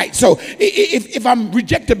that right. So if I'm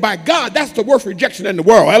rejected by God, that's the worst rejection in the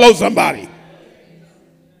world. Hello, somebody.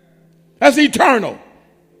 That's eternal.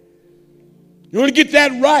 You want to get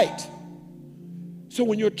that right. So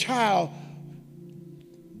when your child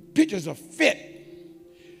pitches a fit,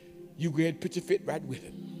 you go ahead and pitch a fit right with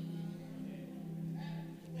it.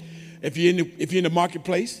 If you're in the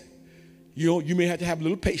marketplace, you may have to have a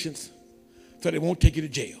little patience so they won't take you to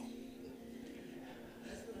jail.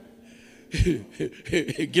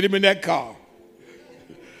 Get him in that car.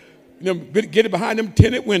 Get it behind them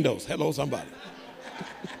tinted windows. Hello, somebody.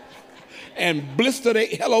 And blister they,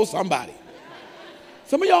 hello, somebody.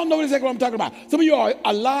 Some of y'all know exactly what I'm talking about. Some of you are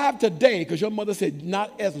alive today because your mother said,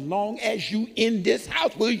 not as long as you in this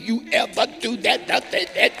house will you ever do that.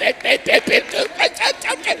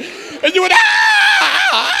 And you went,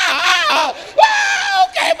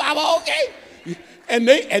 okay, Mama, okay. And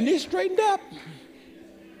they straightened up.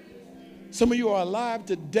 Some of you are alive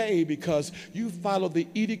today because you follow the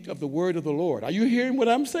edict of the word of the Lord. Are you hearing what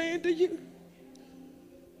I'm saying to you?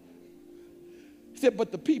 Said,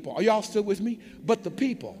 but the people, are y'all still with me? But the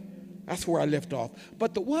people, that's where I left off.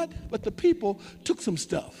 But the what? But the people took some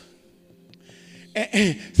stuff.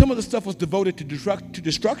 And some of the stuff was devoted to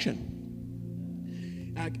destruction.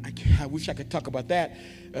 I wish I could talk about that.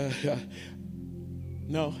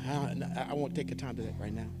 No, I won't take the time to that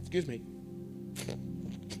right now. Excuse me.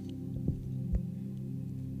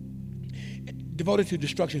 Devoted to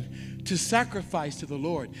destruction, to sacrifice to the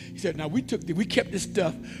Lord. He said, now we kept this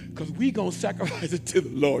stuff because we going to sacrifice it to the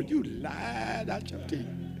Lord. You lied out your teeth.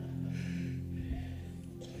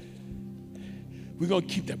 We're going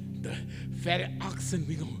to keep the fatted oxen.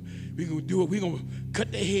 We're going to do it. We're going to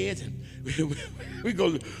cut their heads and we're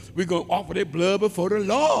going to offer their blood before the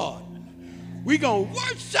Lord. We're going to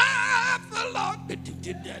worship the Lord.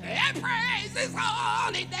 Praise his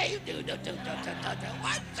holy name.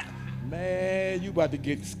 Worship. Man, you about to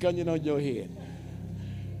get scunion on your head.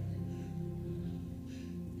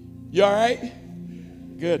 You all right?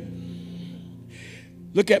 Good.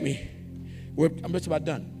 Look at me. I'm just about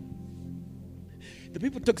done. The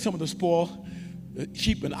people took some of the spoil,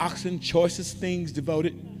 sheep and oxen, choicest things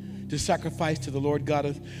devoted to sacrifice to the Lord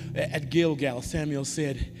God. At Gilgal, Samuel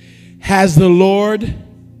said, has the Lord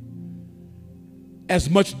as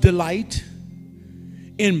much delight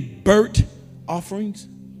in burnt offerings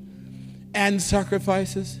and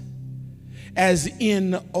sacrifices as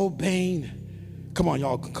in obeying? Come on,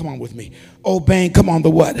 y'all, come on with me. Obeying, come on, the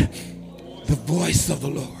what? The voice of the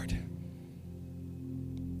Lord.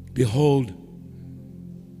 Behold,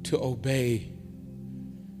 to obey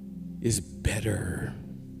is better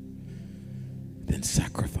than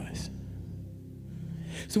sacrifice.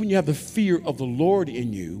 So when you have the fear of the Lord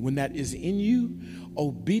in you, when that is in you,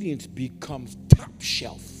 obedience becomes top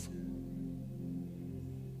shelf.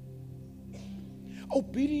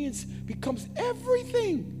 Obedience becomes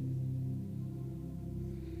everything.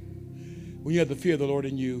 When you have the fear of the Lord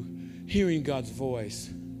in you, hearing God's voice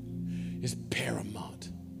is paramount.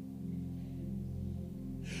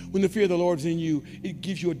 When the fear of the Lord is in you, it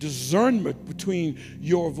gives you a discernment between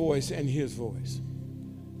your voice and his voice.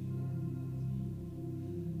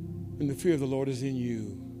 When the fear of the Lord is in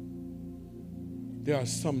you, there are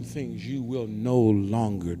some things you will no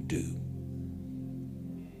longer do.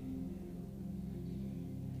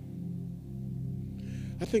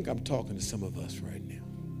 I think I'm talking to some of us right now.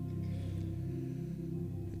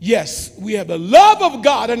 Yes, we have the love of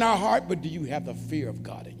God in our heart, but do you have the fear of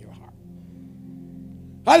God in your heart?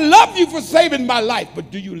 I love you for saving my life,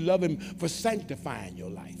 but do you love him for sanctifying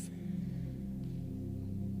your life?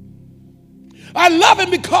 I love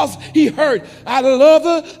him because he heard. I love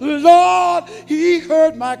the Lord. He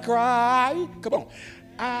heard my cry. Come on.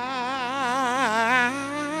 I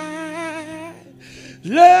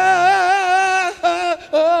love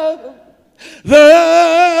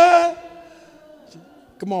the,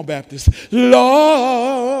 come on, Baptist,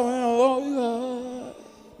 Lord.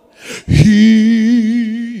 He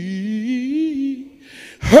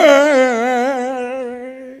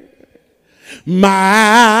heard my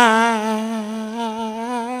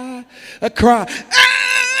cry and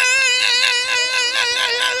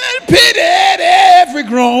pitied every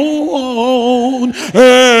groan.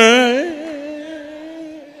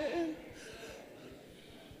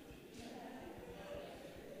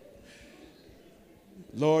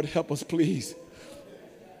 Lord, help us, please.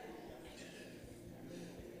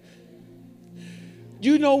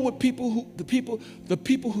 You know what the people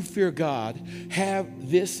who fear God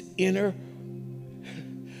have this inner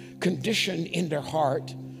condition in their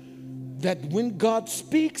heart that when God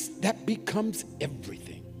speaks, that becomes everything.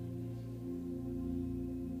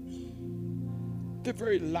 Their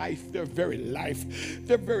very life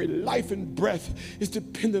and breath is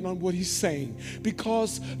dependent on what he's saying,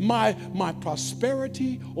 because my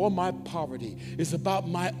prosperity or my poverty is about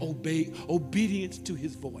my obedience to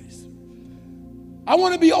his voice. I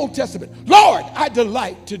want to be Old Testament. Lord, I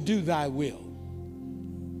delight to do thy will.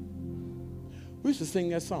 We used to sing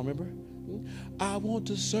that song, remember? I want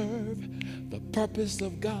to serve the purpose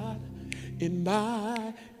of God in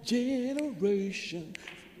my generation.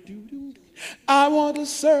 I want to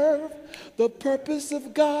serve the purpose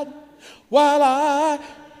of God while I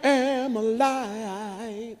am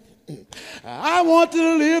alive. I want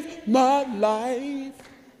to live my life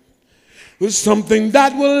with something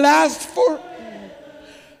that will last for.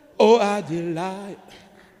 Oh, I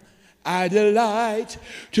delight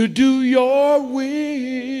to do your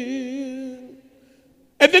will.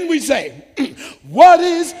 And then we say, what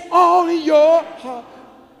is on your heart?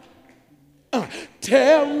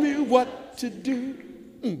 Tell me what to do.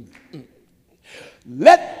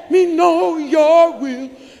 Let me know your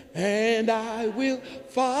will, and I will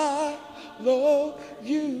follow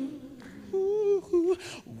you.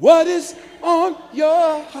 What is on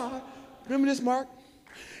your heart? Remember this, Mark?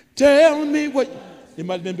 Tell me what. It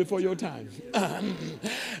might have been before your time.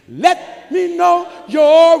 Let me know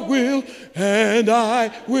your will, and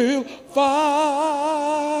I will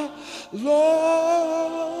follow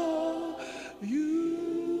you.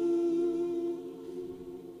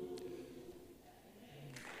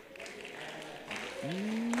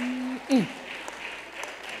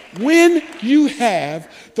 When you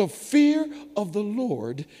have the fear of the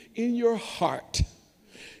Lord in your heart,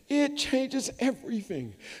 it changes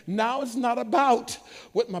everything. Now it's not about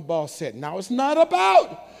what my boss said. Now it's not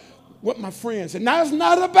about what my friends said. Now it's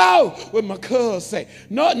not about what my cousins say.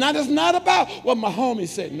 No, now it's not about what my homie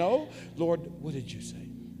said. No, Lord, what did you say?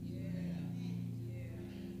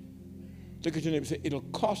 Look at your neighbor and say, it'll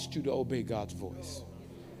cost you to obey God's voice.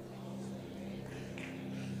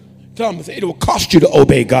 Tell them, it will cost you to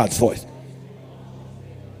obey God's voice.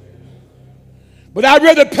 But I'd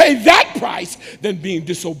rather pay that price than being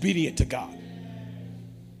disobedient to God.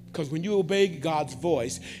 Because when you obey God's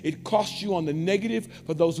voice, it costs you on the negative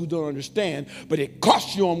for those who don't understand, but it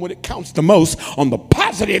costs you on what it counts the most, on the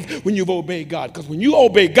positive when you've obeyed God. Because when you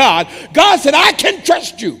obey God, God said, I can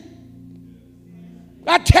trust you.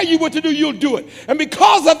 I tell you what to do, you'll do it. And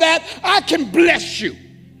because of that, I can bless you.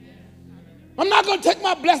 I'm not going to take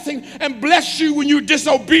my blessing and bless you when you're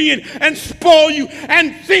disobedient and spoil you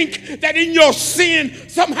and think that in your sin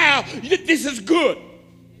somehow this is good.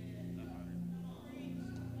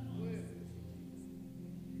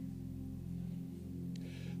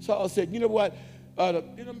 Saul said, you know what?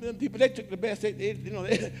 Them people, they took the best.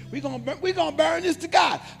 We're gonna burn this to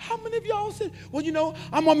God. How many of y'all said, well,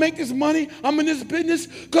 I'm gonna make this money. I'm in this business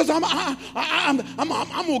because I'm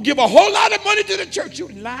gonna give a whole lot of money to the church. You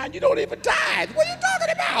lying? You don't even tithe. What are you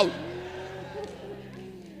talking about?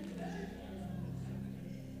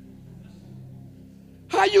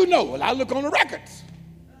 How you know? Well, I look on the records.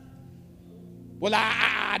 Well,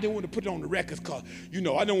 I didn't want to put it on the records because,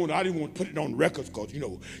 I didn't want to put it on the records because,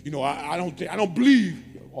 I don't believe.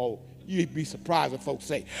 Oh, you'd be surprised if folks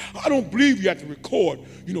say, I don't believe you have to record,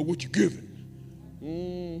 what you're giving.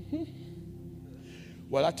 Mm-hmm.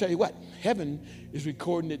 Well, I tell you what, heaven is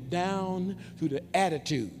recording it down to the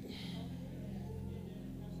attitude.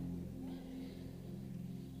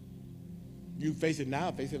 You face it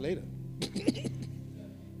now, face it later.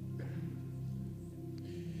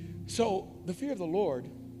 So the fear of the Lord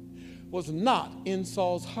was not in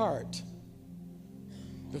Saul's heart.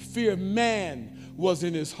 The fear of man was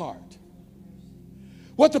in his heart.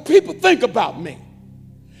 What the people think about me.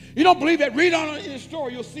 You don't believe that? Read on in the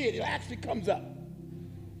story, you'll see it. It actually comes up.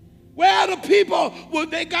 Well, the people,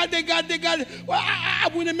 they got. Well, I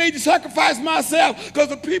went and made the sacrifice myself because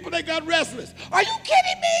the people, they got restless. Are you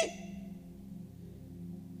kidding me?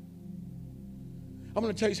 I'm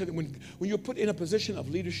going to tell you something. When you're put in a position of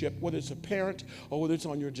leadership, whether it's a parent or whether it's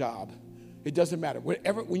on your job, it doesn't matter.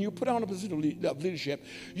 When you're put on a position of leadership,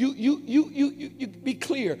 you be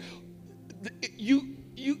clear.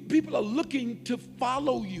 People are looking to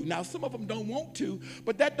follow you. Now, some of them don't want to,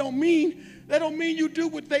 but that don't mean you do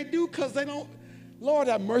what they do because they don't. Lord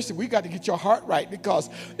have mercy, we got to get your heart right, because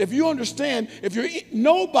if you understand,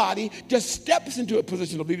 nobody just steps into a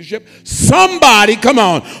position of leadership, somebody, come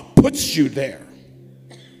on, puts you there.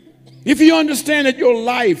 If you understand that your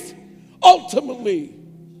life ultimately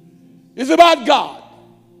is about God,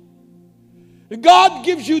 and God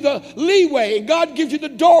gives you the leeway, and God gives you the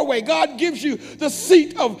doorway, God gives you the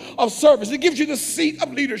seat of service, He gives you the seat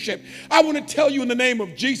of leadership. I want to tell you in the name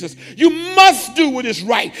of Jesus, you must do what is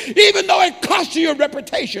right, even though it costs you your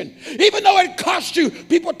reputation, even though it costs you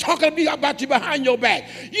people talking about you behind your back.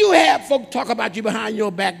 You have folk talk about you behind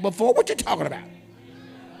your back before. What you talking about?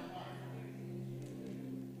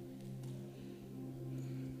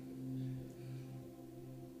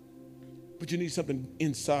 But you need something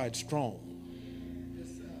inside strong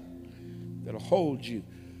that'll hold you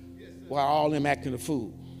while all them acting a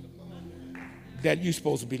fool that you're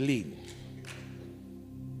supposed to be leading.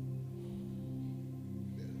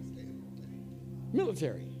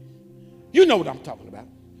 Military. You know what I'm talking about.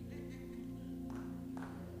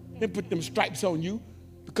 They put them stripes on you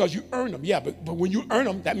because you earn them. Yeah, but when you earn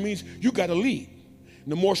them, that means you got to lead.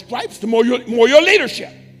 And the more stripes, the more your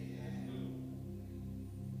leadership.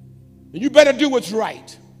 And you better do what's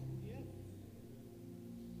right.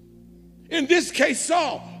 In this case,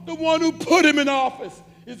 Saul, the one who put him in office,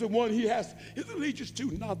 is the one he has his allegiance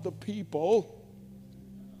to, not the people.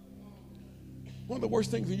 One of the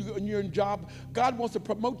worst things when you're in a job, God wants to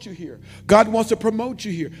promote you here. God wants to promote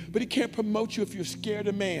you here, but He can't promote you if you're scared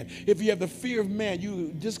of man. If you have the fear of man,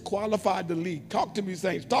 you disqualified to lead. Talk to me,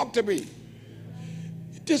 saints. Talk to me.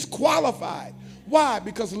 Disqualified. Why?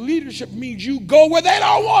 Because leadership means you go where they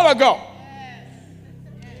don't want to go.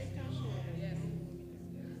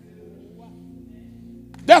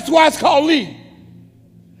 That's why it's called lead.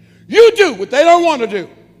 You do what they don't want to do.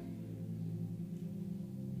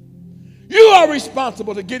 You are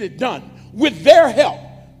responsible to get it done with their help.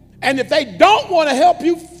 And if they don't want to help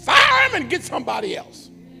you, fire them and get somebody else.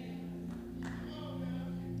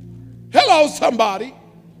 Hello, somebody.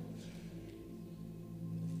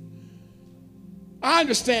 I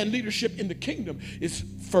understand leadership in the kingdom is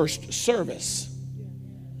first service.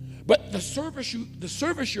 But the service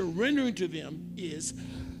you're rendering to them is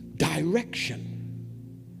direction.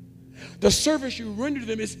 The service you render to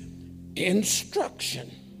them is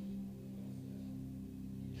instruction.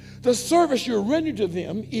 The service you're rendering to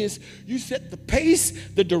them is you set the pace,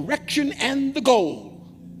 the direction, and the goal.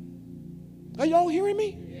 Are y'all hearing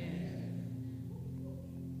me?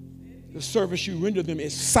 The service you render them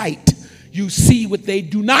is sight. You see what they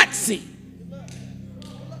do not see.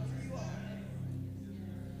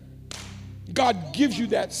 God gives you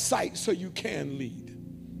that sight so you can lead.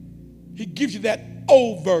 He gives you that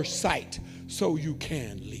oversight so you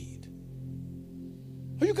can lead.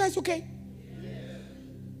 Are you guys okay?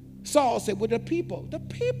 Saul said, well, the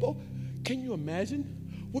people, can you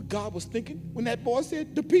imagine what God was thinking when that boy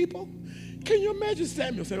said, the people? Can you imagine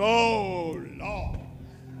Samuel saying, oh, Lord.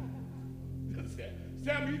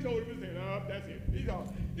 Samuel, he told him, he said, oh, that's it.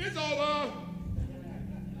 It's over.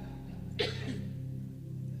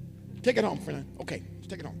 Take it home, Flynn. Okay,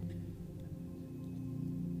 take it home.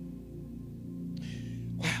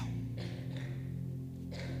 Wow.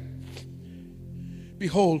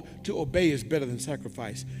 Behold, to obey is better than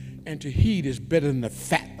sacrifice, and to heed is better than the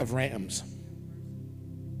fat of rams.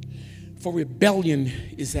 For rebellion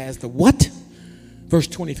is as the what? Verse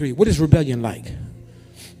 23. What is rebellion like?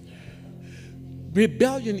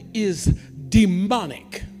 rebellion is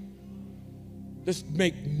demonic. Let's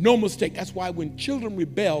make no mistake. That's why when children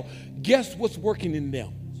rebel, guess what's working in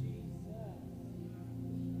them?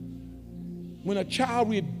 When a child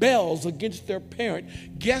rebels against their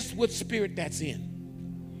parent, guess what spirit that's in?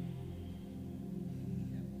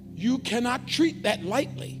 You cannot treat that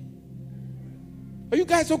lightly. Are you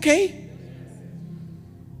guys okay?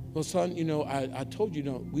 Well, son, I told you,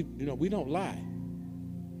 we don't lie.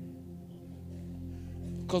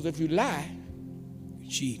 Because if you lie, you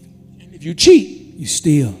cheat. And if you cheat, you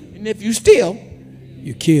steal. And if you steal,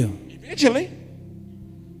 you kill. Eventually.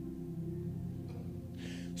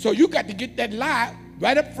 So you got to get that lie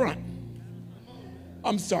right up front.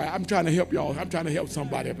 I'm sorry, I'm trying to help y'all. I'm trying to help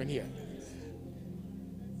somebody up in here.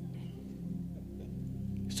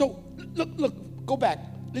 So look, go back.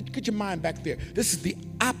 Get your mind back there. This is the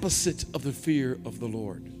opposite of the fear of the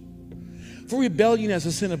Lord. For rebellion as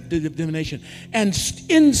a sin of divination and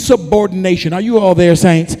insubordination. Are you all there,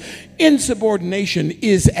 saints? Insubordination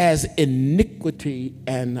is as iniquity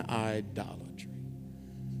and idolatry.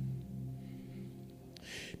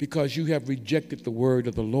 Because you have rejected the word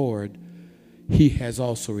of the Lord, he has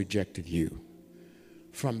also rejected you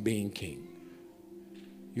from being king.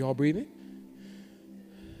 You all breathing?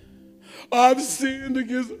 I've sinned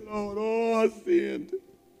against the Lord. Oh, I've sinned.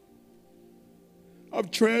 I've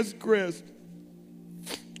transgressed.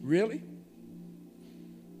 Really?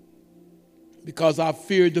 Because I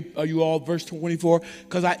feared are you all verse 24?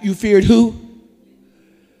 Because you feared who?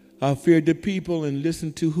 I feared the people and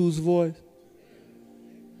listened to whose voice?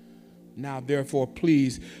 Now, therefore,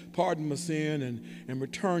 please pardon my sin and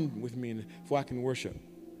return with me so I can worship.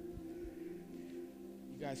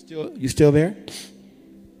 You guys still there?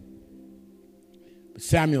 But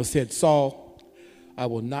Samuel said, Saul, I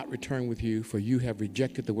will not return with you, for you have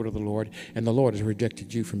rejected the word of the Lord, and the Lord has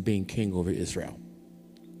rejected you from being king over Israel.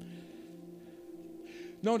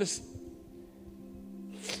 Notice,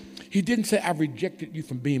 he didn't say, I've rejected you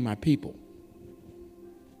from being my people.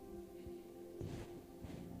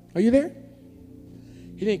 Are you there?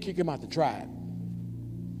 He didn't kick him out the tribe.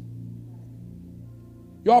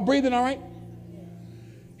 Y'all breathing all right?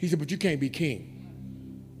 He said, but you can't be king.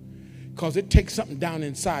 Because it takes something down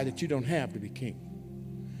inside that you don't have to be king.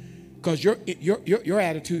 Because your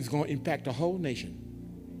attitude is going to impact the whole nation.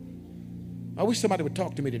 I wish somebody would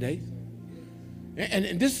talk to me today.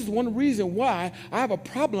 And this is one reason why I have a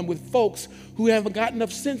problem with folks who haven't got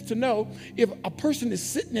enough sense to know if a person is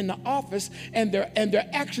sitting in the office and their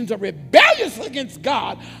actions are rebellious against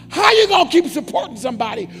God, how are you going to keep supporting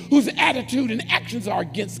somebody whose attitude and actions are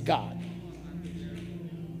against God?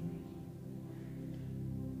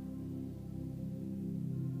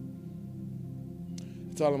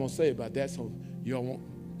 That's all I'm going to say about that, so you all won't.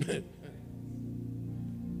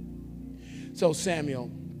 So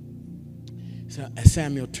Samuel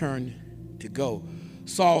turned to go.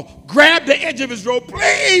 Saul grabbed the edge of his robe,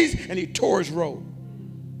 please, and he tore his robe.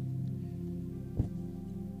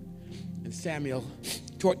 And Samuel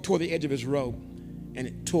tore the edge of his robe, and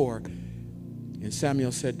it tore. And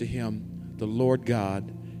Samuel said to him, the Lord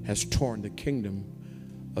God has torn the kingdom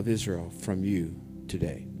of Israel from you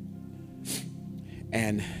today,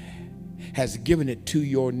 and has given it to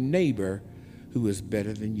your neighbor who is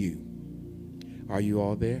better than you. Are you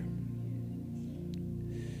all there?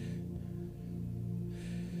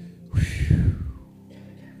 Whew.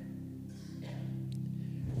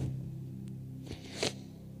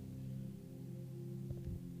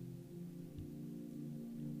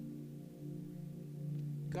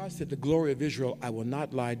 God said, the glory of Israel, I will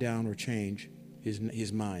not lie down or change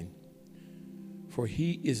his mind. For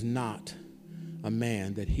he is not a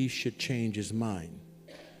man that he should change his mind.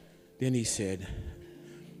 Then he said,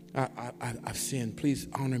 I've sinned. Please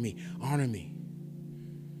honor me. Honor me.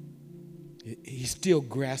 He's still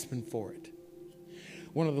grasping for it.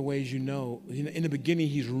 One of the ways in the beginning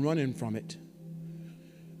he's running from it.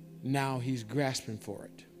 Now he's grasping for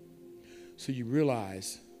it. So you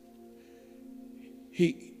realize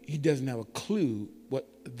he doesn't have a clue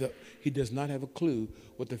he does not have a clue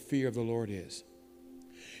what the fear of the Lord is.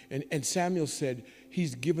 And Samuel said,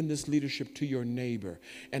 he's given this leadership to your neighbor.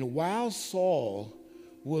 And while Saul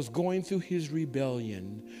was going through his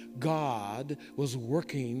rebellion, God was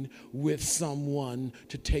working with someone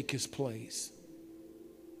to take his place.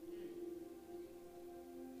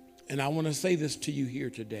 And I want to say this to you here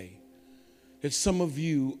today, that some of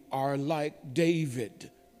you are like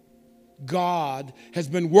David. God has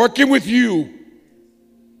been working with you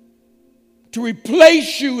to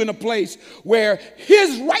replace you in a place where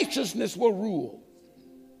his righteousness will rule.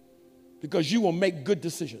 Because you will make good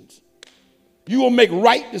decisions. You will make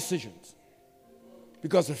right decisions.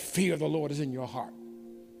 Because the fear of the Lord is in your heart.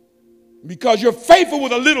 Because you're faithful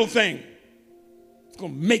with a little thing, it's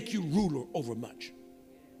going to make you ruler over much.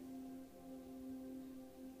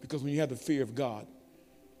 Because when you have the fear of God,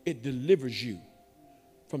 it delivers you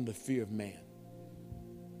from the fear of man.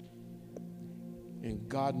 And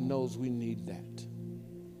God knows we need that.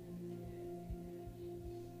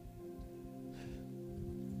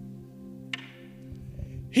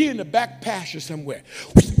 He in the back pasture somewhere.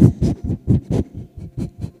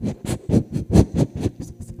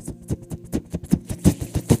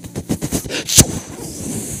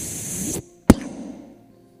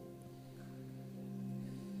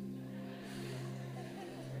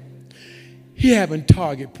 He having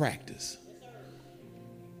target practice.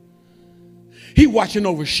 He watching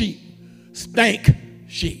over sheep, stank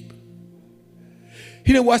sheep.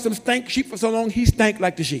 He didn't watch them stank sheep for so long, he stank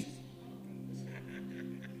like the sheep.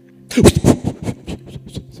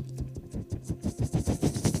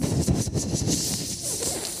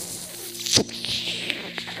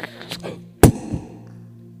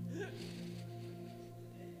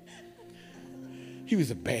 He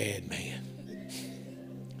was a bad man.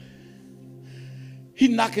 He's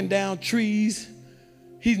knocking down trees.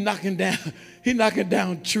 He's knocking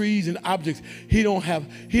down trees and objects. He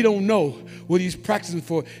don't know what he's practicing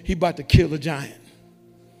for. He about to kill a giant.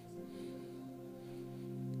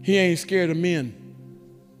 He ain't scared of men.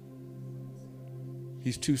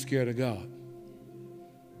 He's too scared of God.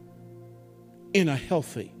 In a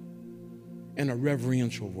healthy and a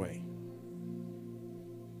reverential way.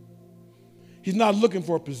 He's not looking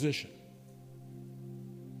for a position.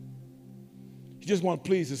 He just wants to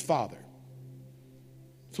please his Father.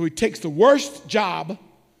 So he takes the worst job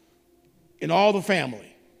in all the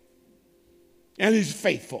family. And he's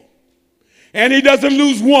faithful. And he doesn't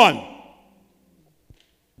lose one.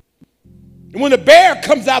 And when the bear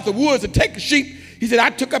comes out the woods to take a sheep, he said, I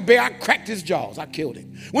took a bear, I cracked his jaws, I killed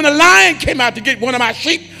him. When a lion came out to get one of my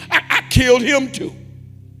sheep, I killed him too.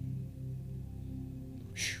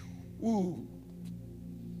 Ooh.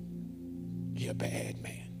 You're a bad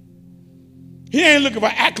man. He ain't looking for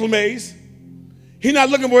acclimates. He's not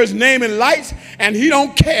looking for his name in lights, and he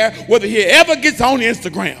don't care whether he ever gets on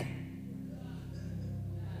Instagram.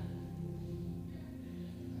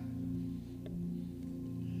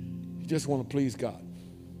 He just want to please God.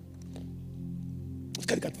 He's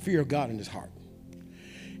got the fear of God in his heart.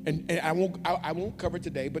 And I won't cover it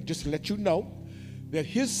today, but just to let you know that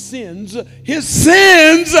his sins were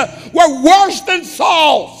worse than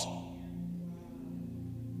Saul's.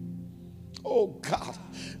 Oh, God.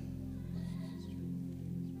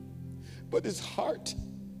 But his heart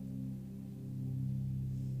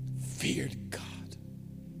feared God.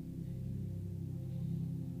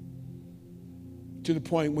 To the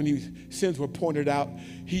point when his sins were pointed out,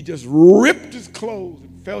 he just ripped his clothes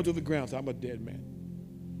and fell to the ground. So I'm a dead man.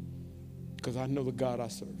 Because I know the God I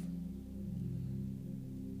serve.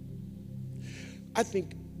 I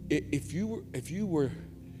think if you were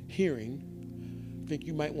hearing, I think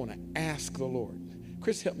you might want to ask the Lord.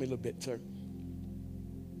 Chris, help me a little bit, sir.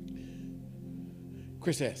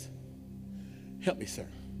 Chris S., help me, sir.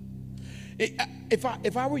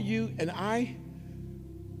 If I were you and I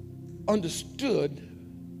understood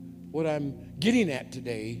what I'm getting at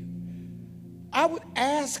today, I would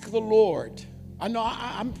ask the Lord. I know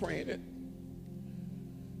I'm praying it.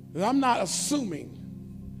 And I'm not assuming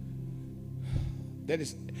that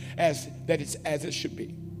it's as it should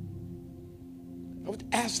be. I would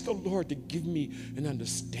ask the Lord to give me an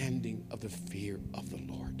understanding of the fear of the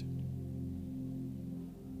Lord.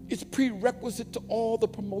 It's prerequisite to all the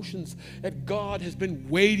promotions that God has been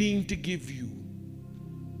waiting to give you.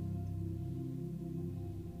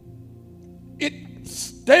 It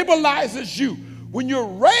stabilizes you when you're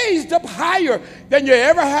raised up higher than you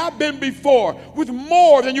ever have been before, with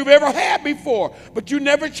more than you've ever had before. But you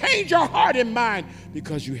never change your heart and mind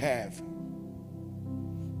because you have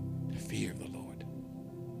the fear of the Lord.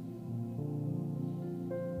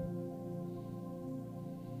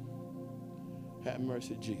 Have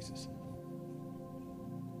mercy, Jesus.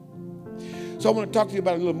 So I want to talk to you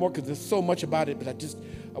about it a little more because there's so much about it, but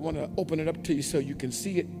I want to open it up to you so you can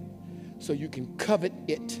see it, so you can covet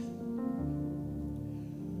it,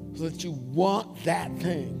 so that you want that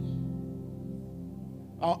thing.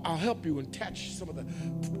 I'll help you attach some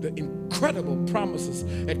of the incredible promises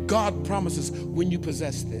that God promises when you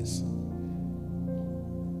possess this.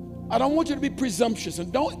 I don't want you to be presumptuous,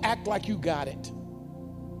 and don't act like you got it.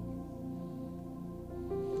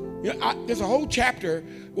 You know, there's a whole chapter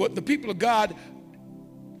where the people of God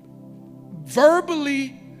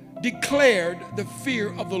verbally declared the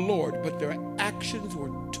fear of the Lord, but their actions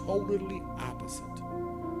were totally opposite.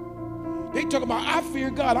 They talk about, I fear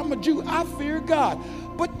God. I'm a Jew. I fear God.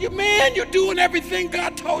 But you're doing everything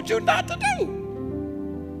God told you not to do.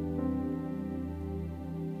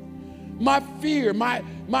 My fear,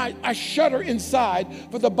 I shudder inside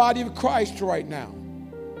for the body of Christ right now.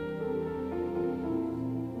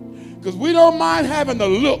 Because we don't mind having the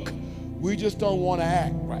look. We just don't want to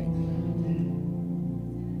act right.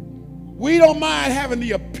 We don't mind having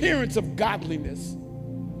the appearance of godliness.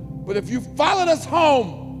 But if you followed us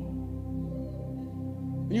home,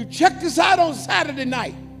 and you checked us out on Saturday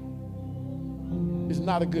night, it's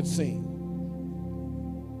not a good scene.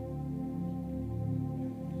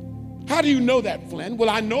 How do you know that, Flynn? Well,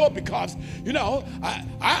 I know it because,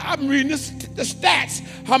 I'm reading the stats.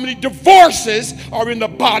 How many divorces are in the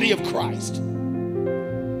body of Christ?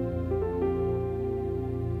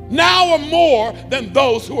 Now are more than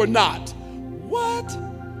those who are not. What?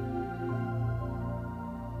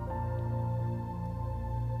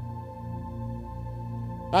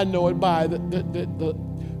 I know it by the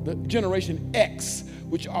generation X,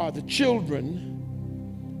 which are the children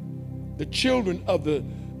of the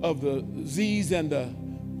Z's and the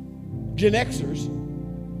Gen Xers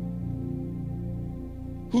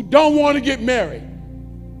who don't want to get married.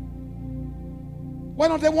 Why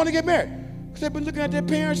don't they want to get married? Because they've been looking at their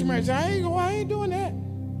parents married and saying, I ain't doing that.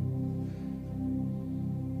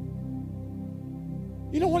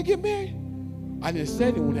 You don't want to get married? I didn't say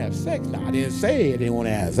they didn't want to have sex. No, I didn't say they didn't want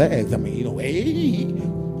to have sex. I mean, I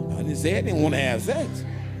didn't say they didn't want to have sex.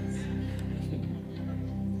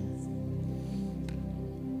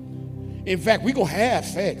 In fact, we're going to have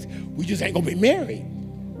sex. We just ain't going to be married.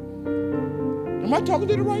 Am I talking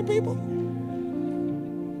to the right people?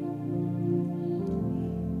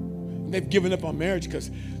 They've given up on marriage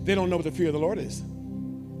because they don't know what the fear of the Lord is.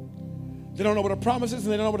 They don't know what a promise is,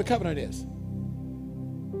 and they don't know what a covenant is.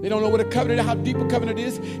 They don't know what a covenant is, how deep a covenant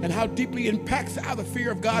is, and how deeply impacts, how the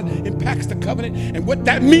fear of God impacts the covenant, and what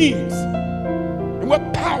that means, and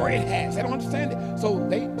what power it has. They don't understand it. So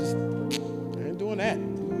they ain't doing that.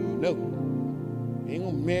 No. Ain't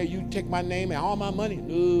gonna marry you, take my name and all my money.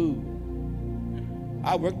 No.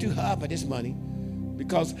 I work too hard for this money.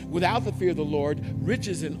 Because without the fear of the Lord,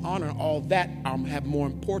 riches and honor, all that have more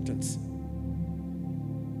importance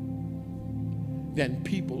than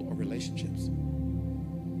people or relationships.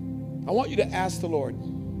 I want you to ask the Lord,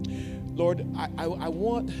 Lord, I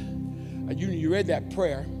want, you read that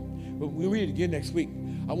prayer, but we'll read it again next week.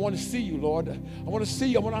 I want to see you, Lord. I want to see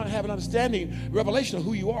you. I want to have an understanding, revelation of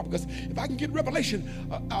who you are. Because if I can get revelation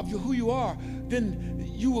of who you are, then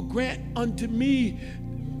you will grant unto me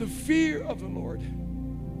the fear of the Lord.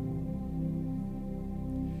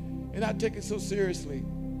 And I take it so seriously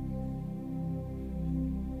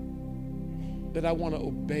that I want to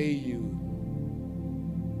obey you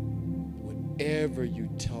whatever you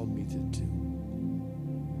tell me to do.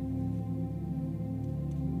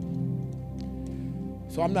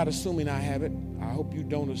 So I'm not assuming I have it. I hope you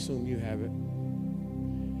don't assume you have it.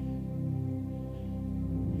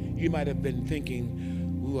 You might have been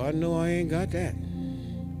thinking, ooh, I know I ain't got that.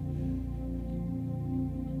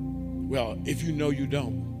 Well, if you know you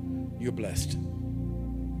don't, you're blessed.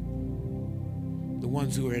 The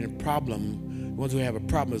ones who are in a problem, the ones who have a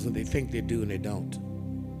problem is when they think they do and they don't.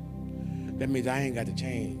 That means I ain't got to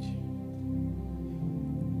change.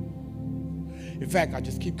 In fact, I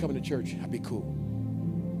just keep coming to church. I'll be cool.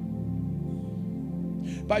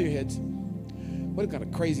 Bow your heads. What kind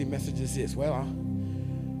of crazy message is this? Well,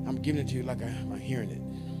 I'm giving it to you like I'm hearing it.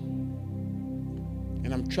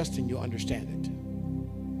 And I'm trusting you'll understand it.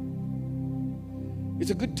 It's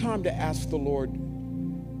a good time to ask the Lord.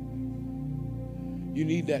 You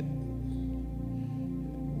need that,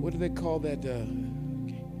 what do they call that, that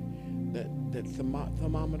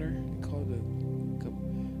thermometer? They call it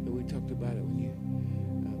we talked about it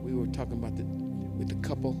when we were talking about with the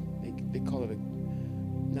couple. They call it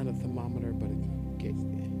not a thermometer, but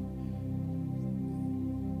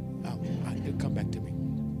it'll come back to me.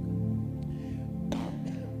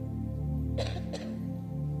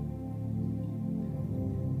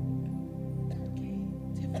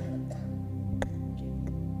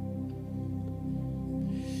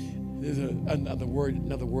 There's another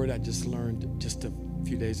word I just learned just a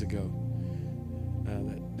few days ago.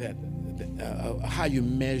 How you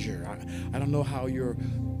measure. I don't know how your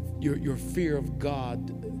fear of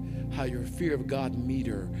God, how your fear of God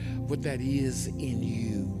meter, what that is in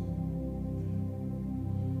you.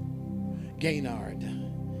 Gainard.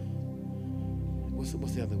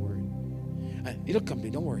 What's the other word? It'll come to me.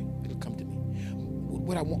 Don't worry. It'll come to me.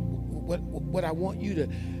 What I want you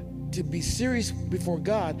to be serious before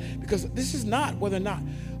God, because this is not whether or not,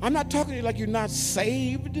 I'm not talking to you like you're not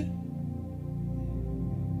saved.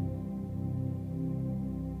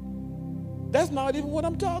 That's not even what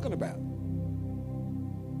I'm talking about.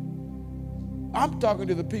 I'm talking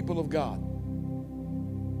to the people of God.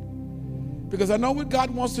 Because I know what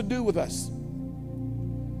God wants to do with us.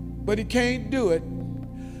 But he can't do it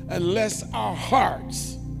unless our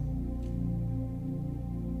hearts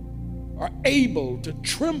are able to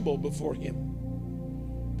tremble before him.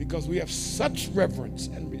 Because we have such reverence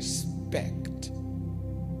and respect.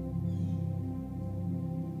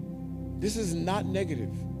 This is not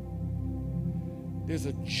negative. There's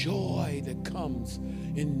a joy that comes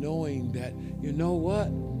in knowing that, you know what?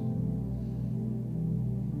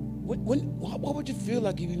 What would you feel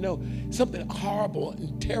like if you know something horrible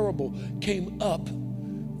and terrible came up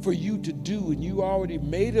for you to do and you already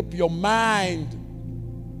made up your mind?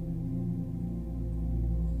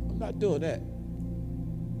 I'm not doing that.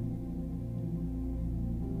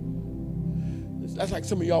 That's like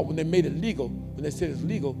some of y'all when they made it legal, when they said it's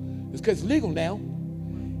legal, it's because it's legal now.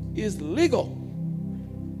 It's legal.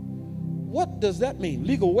 What does that mean?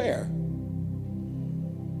 Legal where?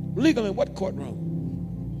 Legal in what courtroom?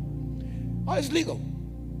 Oh, it's legal.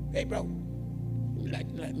 Hey, bro, light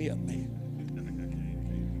me up, man.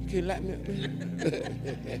 Can you light me up, man?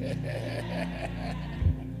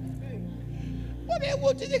 What the hell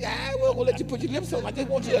want you nigga? I won't let you put your lips on. I just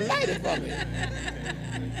want you to light it for me.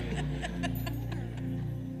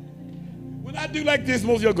 When I do like this,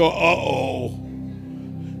 most of y'all go, uh-oh.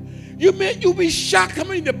 You'll be shocked how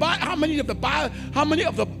much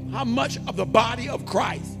of the body of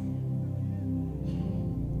Christ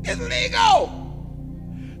is legal.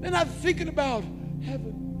 They're not thinking about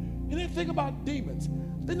heaven. They're not thinking about demons.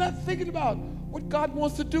 They're not thinking about what God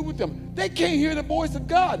wants to do with them. They can't hear the voice of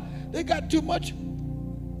God. They got too much.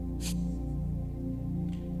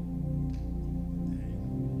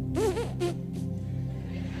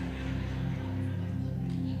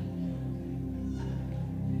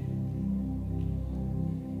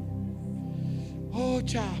 Oh,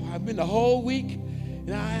 child, I've been the whole week,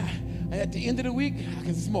 and at the end of the week, I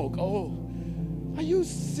can smoke. Oh, are you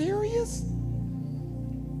serious?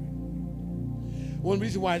 One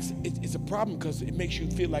reason why it's a problem because it makes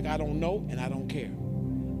you feel like I don't know and I don't care.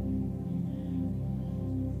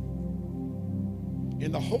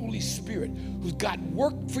 And the Holy Spirit, who's got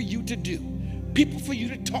work for you to do, people for you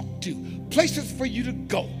to talk to, places for you to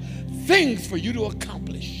go, things for you to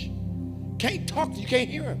accomplish. Can't talk to you, can't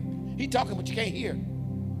hear him. He talking, but you can't hear.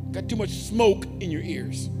 Got too much smoke in your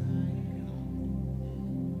ears.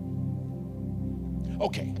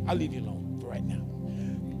 Okay, I'll leave you alone for right now.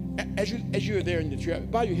 As you're there in the chair,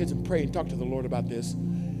 bow your heads and pray and talk to the Lord about this.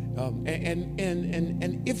 And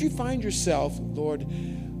if you find yourself, Lord,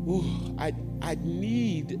 I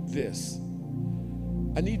need this.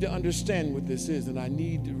 I need to understand what this is, and I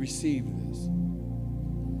need to receive this.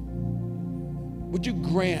 Would you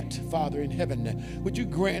grant, Father in heaven, would you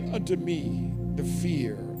grant unto me the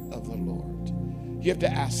fear of the Lord? You have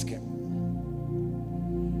to ask him.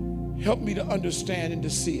 Help me to understand and to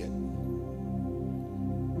see it.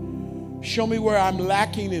 Show me where I'm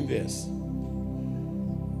lacking in this.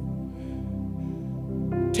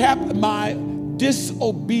 Tap my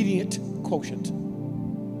disobedient quotient.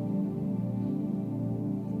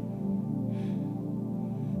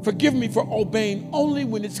 Forgive me for obeying only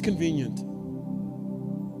when it's convenient.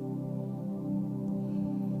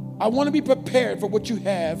 I want to be prepared for what you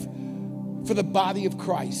have for the body of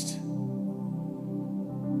Christ.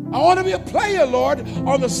 I want to be a player, Lord,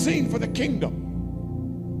 on the scene for the kingdom.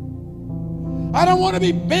 I don't want to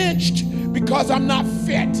be benched because I'm not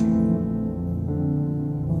fit.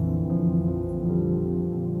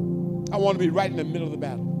 I want to be right in the middle of the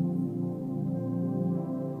battle.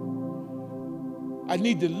 I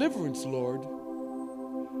need deliverance, Lord.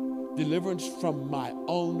 Deliverance from my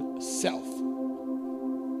own self.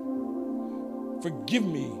 Forgive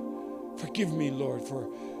me, Lord, for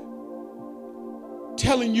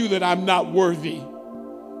telling you that I'm not worthy,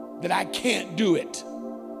 that I can't do it.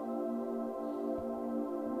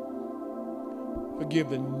 Forgive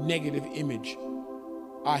the negative image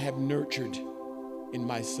I have nurtured in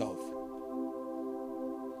myself.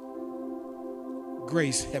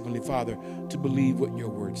 Grace, Heavenly Father, to believe what your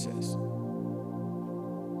word says.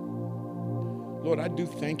 Lord, I do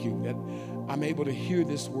thank you that I'm able to hear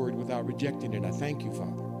this word without rejecting it. I thank you,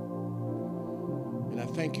 Father. And I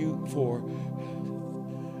thank you for,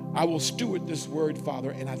 I will steward this word,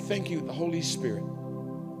 Father, and I thank you, the Holy Spirit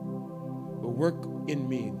will work in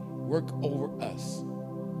me, work over us,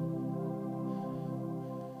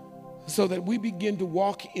 so that we begin to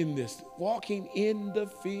walk in this, walking in the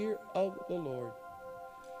fear of the Lord.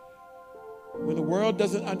 When the world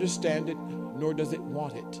doesn't understand it, nor does it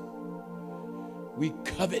want it, we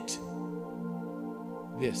covet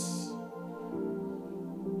this.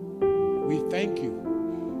 We thank you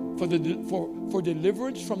for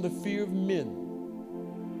deliverance from the fear of men.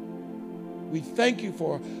 We thank you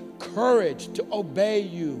for courage to obey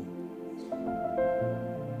you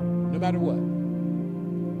no matter what.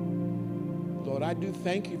 Lord, I do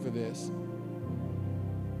thank you for this.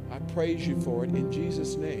 I praise you for it in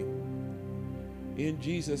Jesus' name. In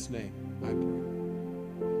Jesus' name, I pray.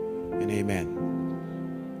 And amen.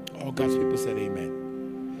 All God's people said amen.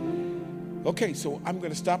 Okay, so I'm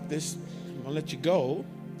going to stop this. I'm going to let you go.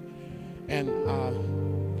 And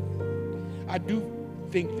I do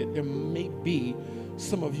think that there may be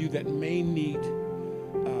some of you that may need,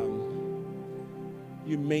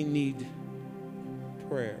 you may need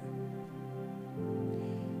prayer.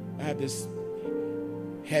 I have this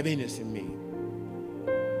heaviness in me.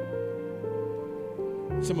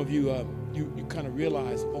 Some of you, you kind of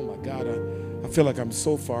realize, oh my God, I feel like I'm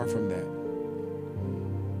so far from that.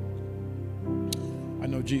 I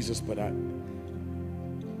know Jesus, but I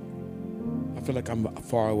feel like I'm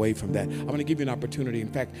far away from that. I'm going to give you an opportunity. In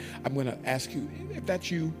fact, I'm going to ask you, if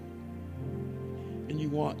that's you and you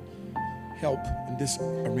want help in this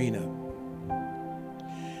arena,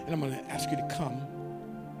 and I'm going to ask you to come,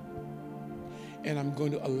 and I'm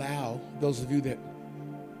going to allow those of you that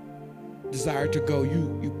desire to go,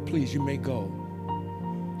 you please, you may go.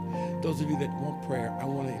 Those of you that want prayer, I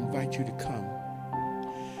want to invite you to come.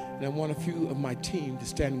 And I want a few of my team to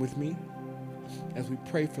stand with me as we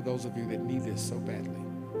pray for those of you that need this so badly.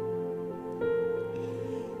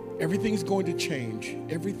 Everything's going to change.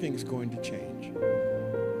 Everything's going to change.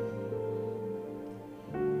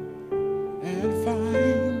 And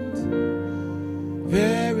find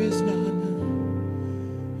there is none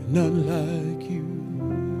like you.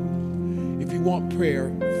 If you want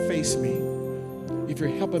prayer, face me. If you're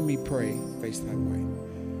helping me pray, face that way.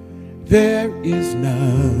 There is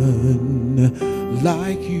none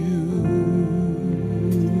like you.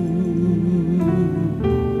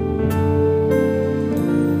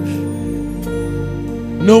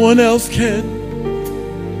 No one else can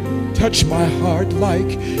touch my heart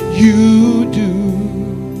like you do.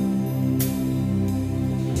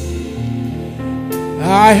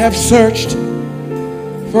 I have searched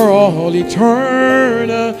for all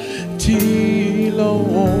eternity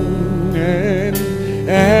long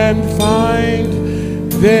and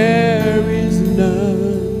find there is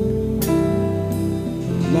none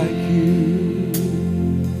like you.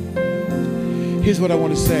 Here's what I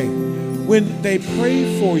want to say. When they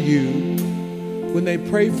pray for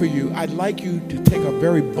you, I'd like you to take a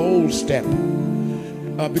very bold step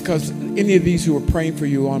because any of these who are praying for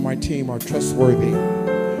you on my team are trustworthy.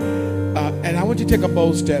 And I want you to take a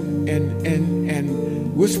bold step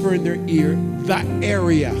and whisper in their ear the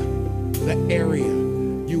area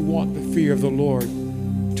you want the fear of the Lord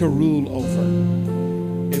to rule over.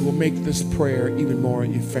 It will make this prayer even more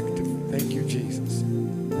effective. Thank you, Jesus.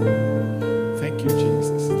 Thank you,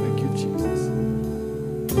 Jesus. Thank you, Jesus.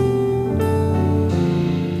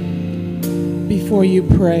 Before you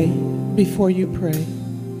pray,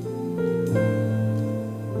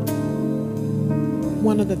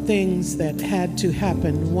 one of the things that had to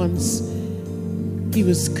happen once he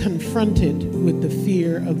was confronted with the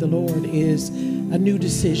fear of the Lord is a new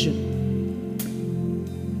decision.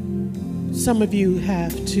 Some of you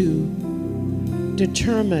have to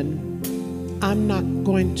determine, I'm not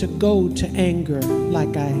going to go to anger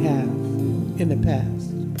like I have in the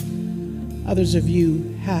past. Others of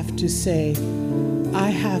you have to say, I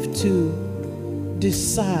have to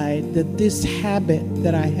decide that this habit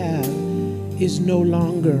that I have is no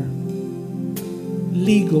longer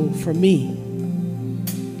legal for me.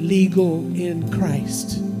 Legal in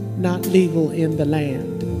Christ, not legal in the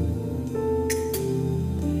land.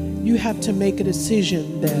 You have to make a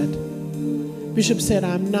decision that Bishop said,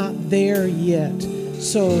 I'm not there yet.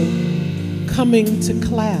 So coming to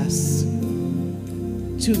class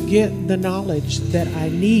to get the knowledge that I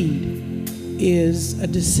need is a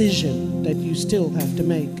decision that you still have to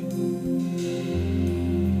make.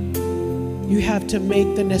 You have to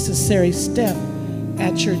make the necessary step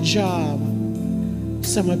at your job,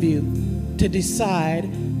 some of you, to decide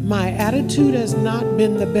my attitude has not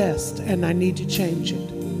been the best and I need to change it.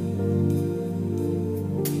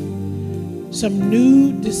 Some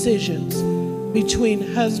new decisions between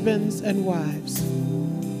husbands and wives.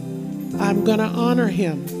 I'm going to honor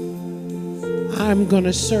him. I'm going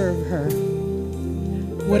to serve her.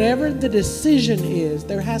 Whatever the decision is,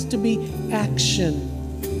 there has to be action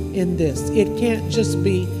in this. It can't just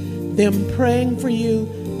be them praying for you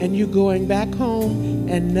and you going back home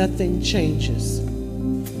and nothing changes.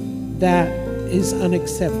 That is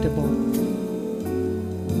unacceptable.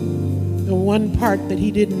 The one part that he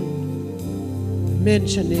didn't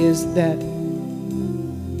mention is that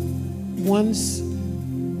once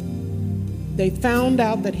they found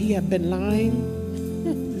out that he had been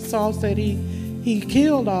lying, Saul said he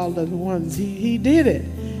killed all the ones. He did it.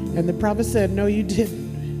 And the prophet said, no, you didn't.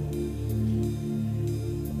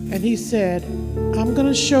 And he said, I'm going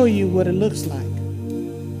to show you what it looks like.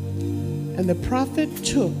 And the prophet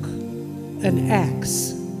took an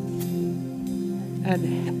axe,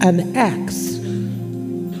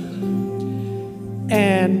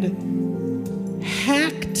 and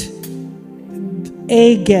hacked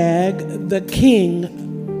Agag, the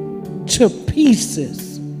king, to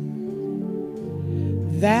pieces.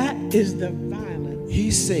 That is the violence. He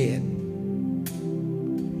said,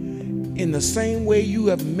 in the same way you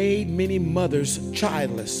have made many mothers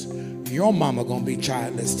childless, your mama gonna be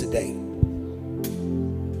childless today.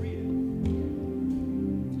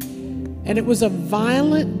 And it was a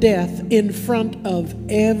violent death in front of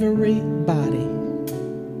everybody.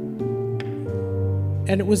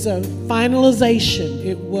 And it was a finalization.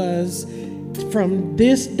 It was, from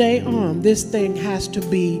this day on, this thing has to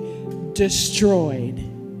be destroyed.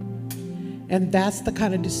 And that's the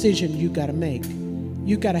kind of decision you got to make.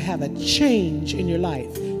 You got to have a change in your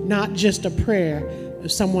life, not just a prayer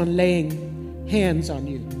of someone laying hands on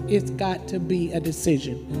you. It's got to be a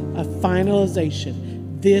decision, a finalization.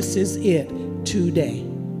 This is it today.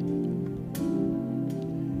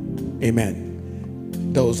 Amen.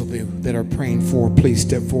 Those of you that are praying for, please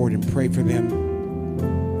step forward and pray for them.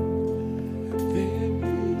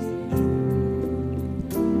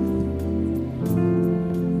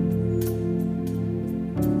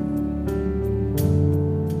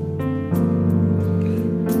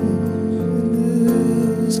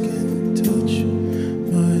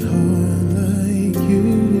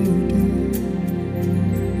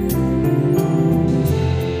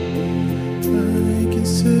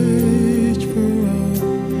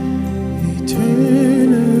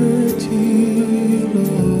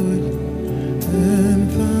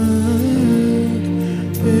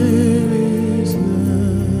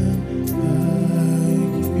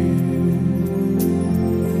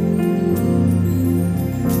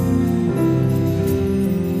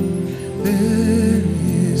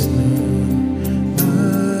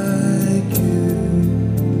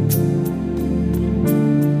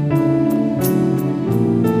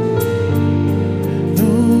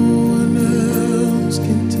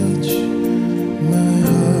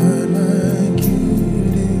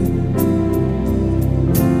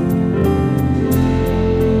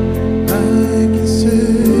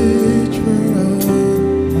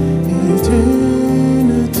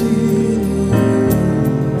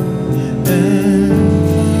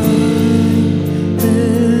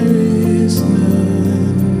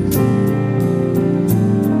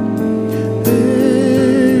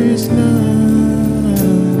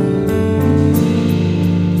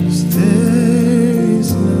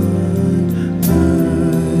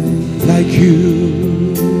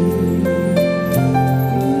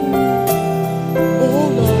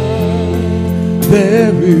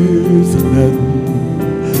 There is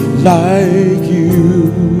none like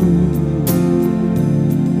you.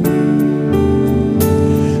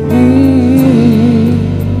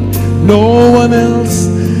 No one else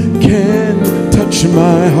can touch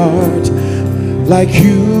my heart like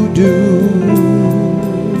you do.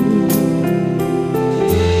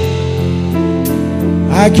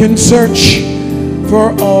 I can search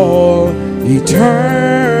for all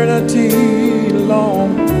eternity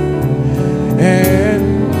long and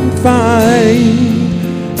find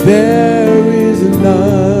there is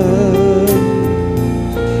none.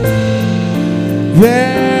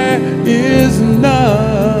 There is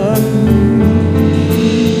none.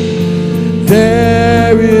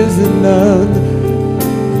 There is none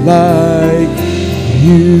like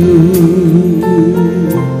you.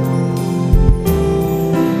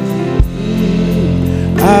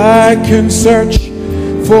 I can search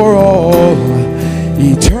for all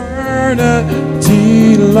eternity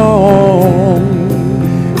long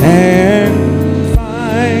and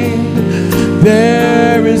find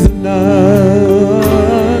there is none.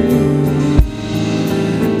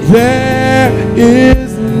 There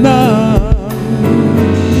is none.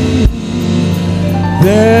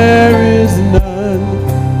 There is none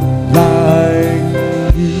like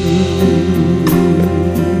you.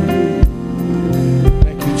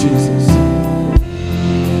 Thank you, Jesus.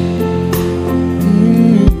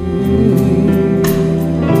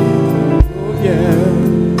 Oh yeah,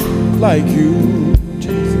 like you,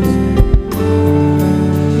 Jesus.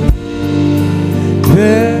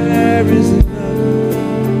 There is none.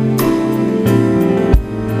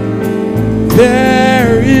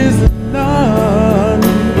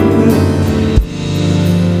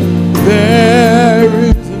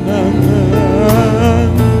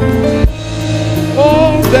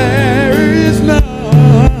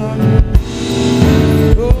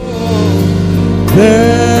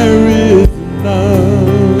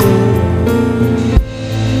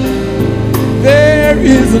 There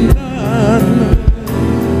is none.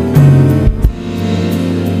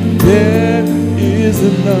 There is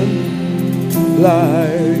none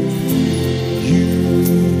like you.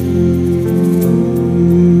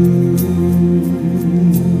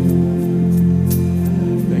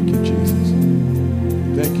 Thank you, Jesus.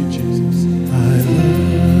 Thank you, Jesus. I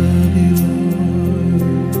love you,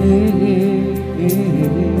 Lord.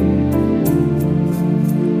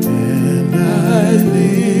 And I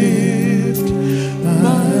lift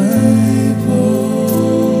my voice,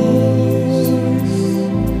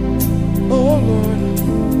 Oh Lord,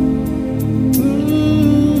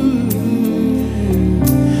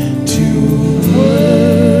 to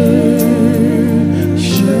worship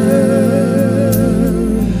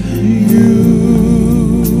you,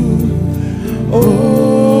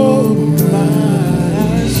 oh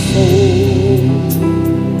my soul.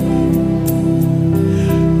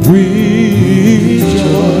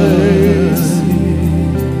 Rejoice,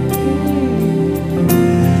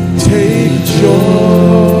 take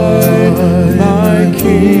joy, my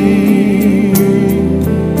King,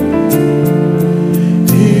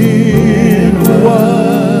 in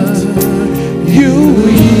what you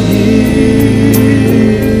hear,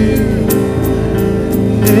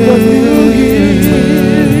 what you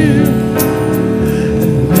hear.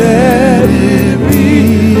 Let it be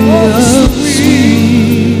a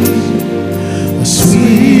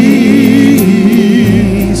sweet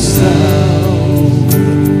sound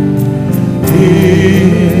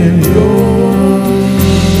in your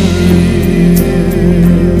ear.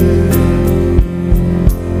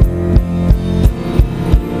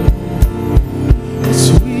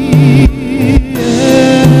 Sweet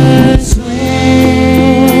and sweet,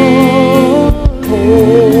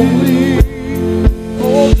 holy,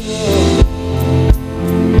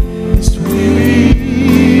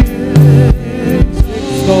 sweet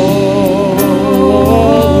exalt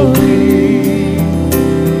thee.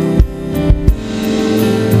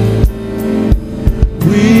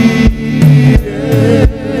 We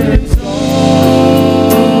exalt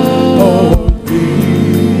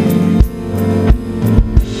thee.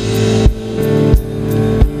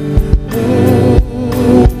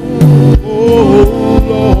 Oh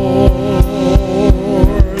Lord,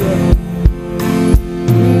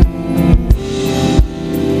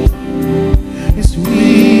 yes,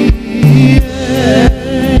 we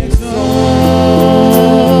exalt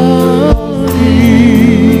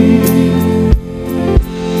thee.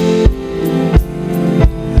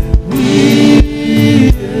 We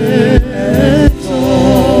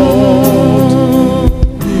exalt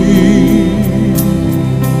thee.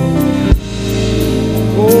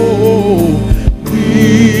 Oh,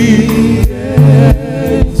 we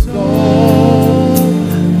exalt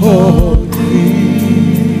thee.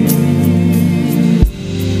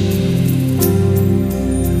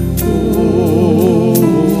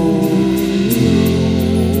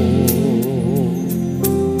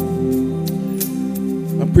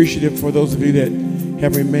 I'm appreciative for those of you that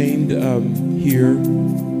have remained here.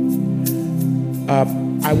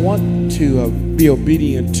 I want to be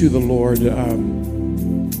obedient to the Lord.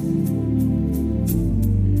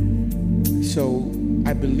 So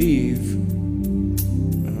I believe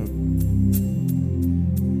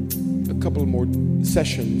a couple of more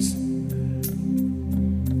sessions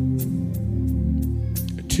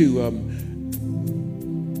to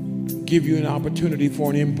give you an opportunity for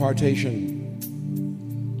an impartation.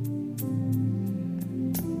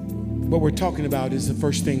 What we're talking about is the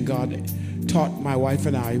first thing God taught my wife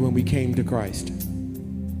and I when we came to Christ.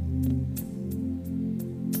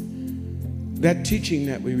 That teaching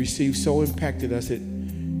that we received so impacted us, it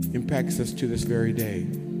impacts us to this very day.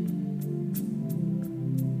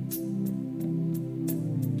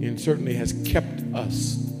 And certainly has kept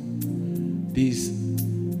us these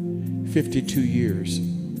 52 years.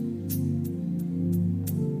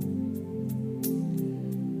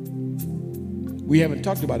 We haven't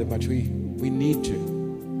talked about it much. We need to.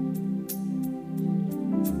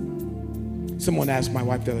 Someone asked my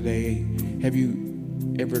wife the other day, have you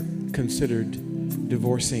ever considered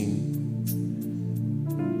divorcing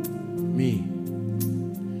me?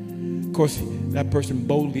 Of course, that person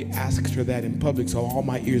boldly asks her that in public, so all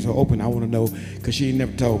my ears are open. I want to know, because she ain't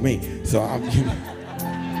never told me. So I'm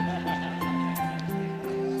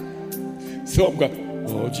so I'm going,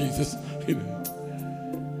 oh, Jesus.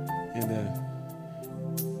 And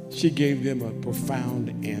she gave them a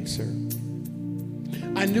profound answer.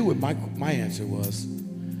 I knew what my answer was.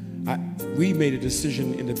 We made a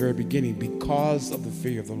decision in the very beginning, because of the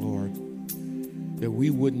fear of the Lord, that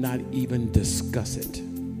we would not even discuss it.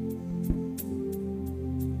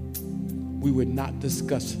 We would not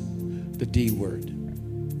discuss the D word.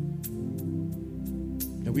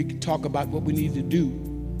 And we can talk about what we need to do.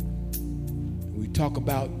 We talk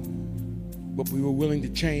about what we were willing to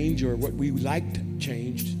change or what we liked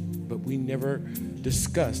changed, but we never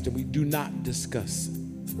discussed, and we do not discuss.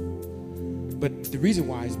 But the reason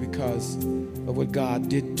why is because of what God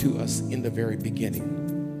did to us in the very beginning.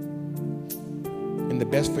 And the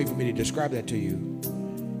best way for me to describe that to you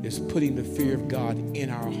is putting the fear of God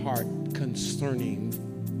in our heart concerning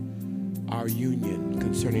our union,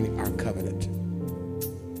 concerning our covenant.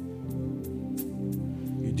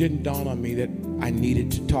 It didn't dawn on me that I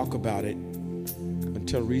needed to talk about it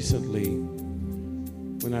until recently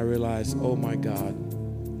when I realized, oh my God,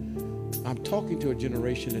 I'm talking to a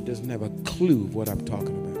generation that doesn't have a clue of what I'm talking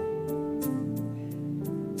about.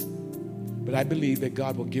 But I believe that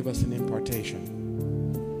God will give us an impartation,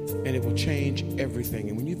 and it will change everything.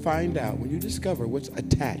 And when you find out, when you discover what's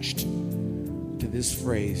attached to this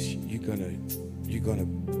phrase, you're gonna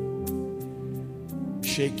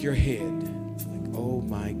shake your head like, oh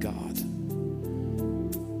my God,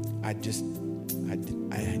 I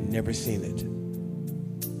had never seen it.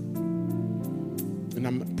 And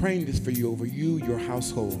I'm praying this for you, over you, your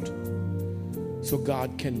household, so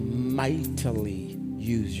God can mightily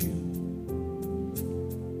use you.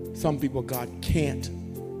 Some people God can't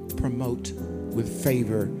promote with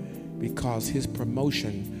favor because his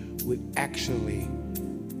promotion would actually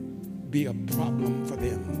be a problem for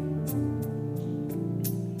them.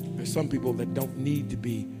 There's some people that don't need to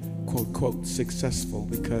be, quote, quote, successful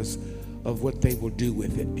because of what they will do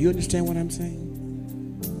with it. Do you understand what I'm saying?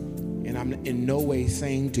 And I'm in no way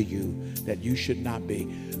saying to you that you should not be.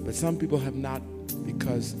 But some people have not,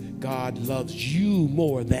 because God loves you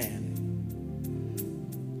more than.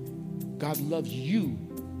 God loves you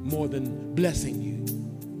more than blessing you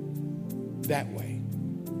that way.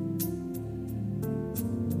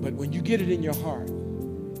 But when you get it in your heart,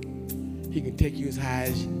 he can take you as high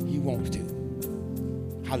as he wants to.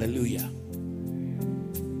 Hallelujah.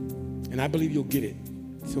 And I believe you'll get it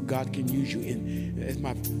so God can use you in, as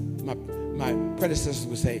my predecessors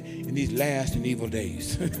would say, in these last and evil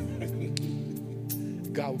days.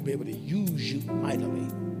 God will be able to use you mightily.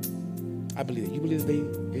 I believe it. You believe it, baby?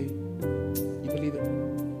 You believe it?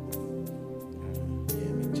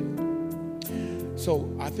 Yeah, me too. So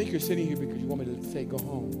I think you're sitting here because you want me to say go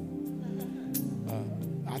home.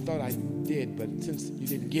 I thought I did, but since you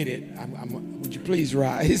didn't get it, would you please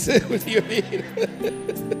rise with your feet?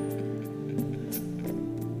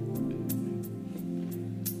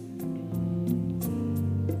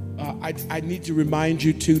 I need to remind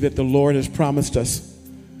you, too, that the Lord has promised us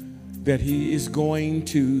that he is going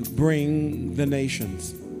to bring the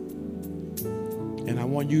nations. And I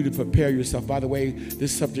want you to prepare yourself. By the way,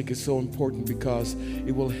 this subject is so important because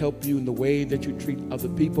it will help you in the way that you treat other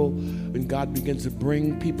people. When God begins to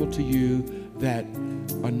bring people to you that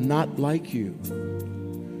are not like you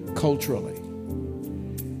culturally,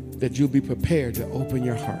 that you'll be prepared to open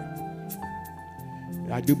your heart.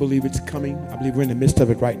 I do believe it's coming. I believe we're in the midst of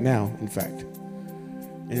it right now, in fact.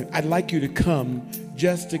 And I'd like you to come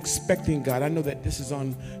just expecting God. I know that this is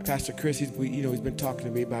on Pastor Chris. He's been talking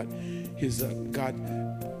to me about his God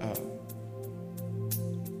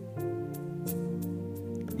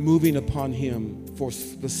moving upon him for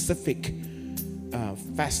specific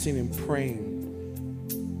fasting and praying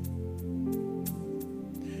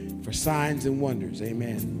for signs and wonders.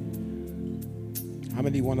 Amen. How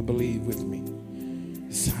many want to believe with me?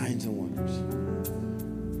 Signs and wonders.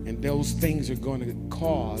 And those things are going to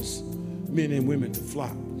cause men and women to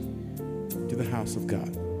flock to the house of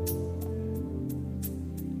God.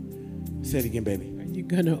 Say it again, baby. Are you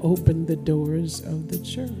going to open the doors of the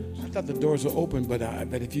church? I thought the doors were open, but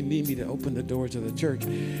if you need me to open the doors of the church,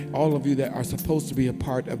 all of you that are supposed to be a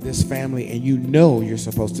part of this family, and you know you're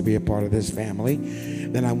supposed to be a part of this family,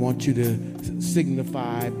 then I want you to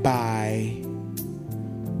signify by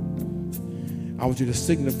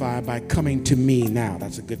coming to me now.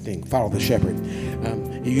 That's a good thing. Follow the shepherd.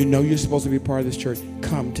 You know you're supposed to be a part of this church.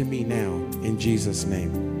 Come to me now in Jesus'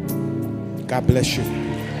 name. God bless you.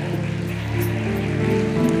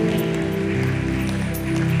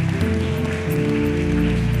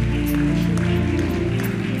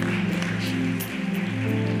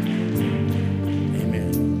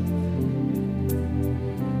 Amen.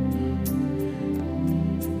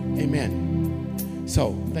 Amen.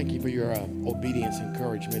 So, thank you for your obedience and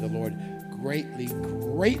courage. May the Lord greatly,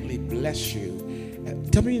 greatly bless you.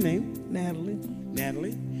 Tell me your name. Natalie.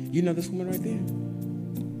 Natalie. You know this woman right there?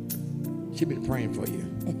 She's been praying for you.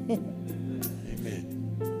 Amen.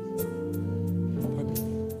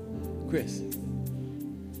 Chris.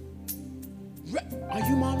 Are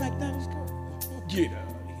you Mom McDonald's girl? Get out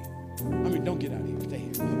of here. I mean, don't get out of here. Stay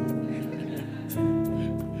here.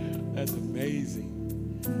 That's amazing.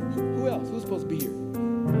 Who else? Who's supposed to be here?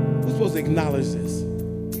 Who's supposed to acknowledge this?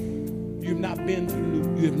 You have not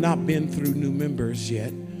been through new members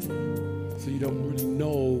yet, so you don't really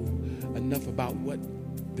know enough about what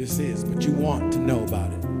this is, but you want to know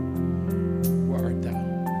about it. Where art thou?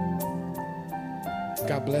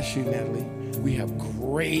 God bless you, Natalie. We have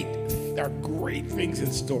great things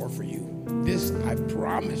in store for you. This, I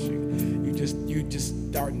promise you. You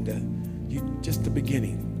just the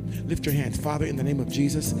beginning. Lift your hands. Father, in the name of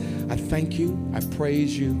Jesus, I thank you. I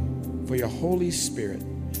praise you for your Holy Spirit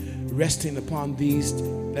resting upon these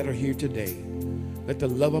that are here today. Let the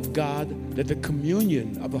love of God, let the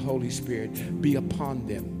communion of the Holy Spirit be upon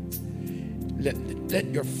them. Let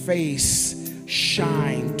your face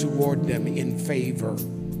shine toward them in favor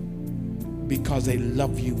because they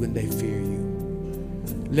love you and they fear you.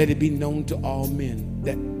 Let it be known to all men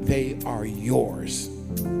that they are yours.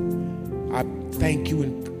 I thank you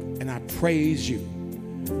and I praise you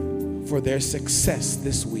for their success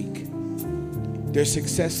this week. Their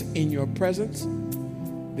success in your presence,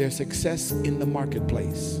 their success in the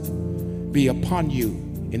marketplace be upon you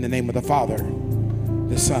in the name of the Father,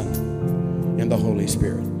 the Son, and the Holy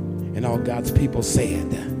Spirit. And all God's people said,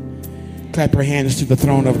 clap your hands to the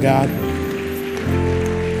throne of God.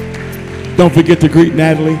 Don't forget to greet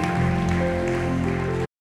Natalie.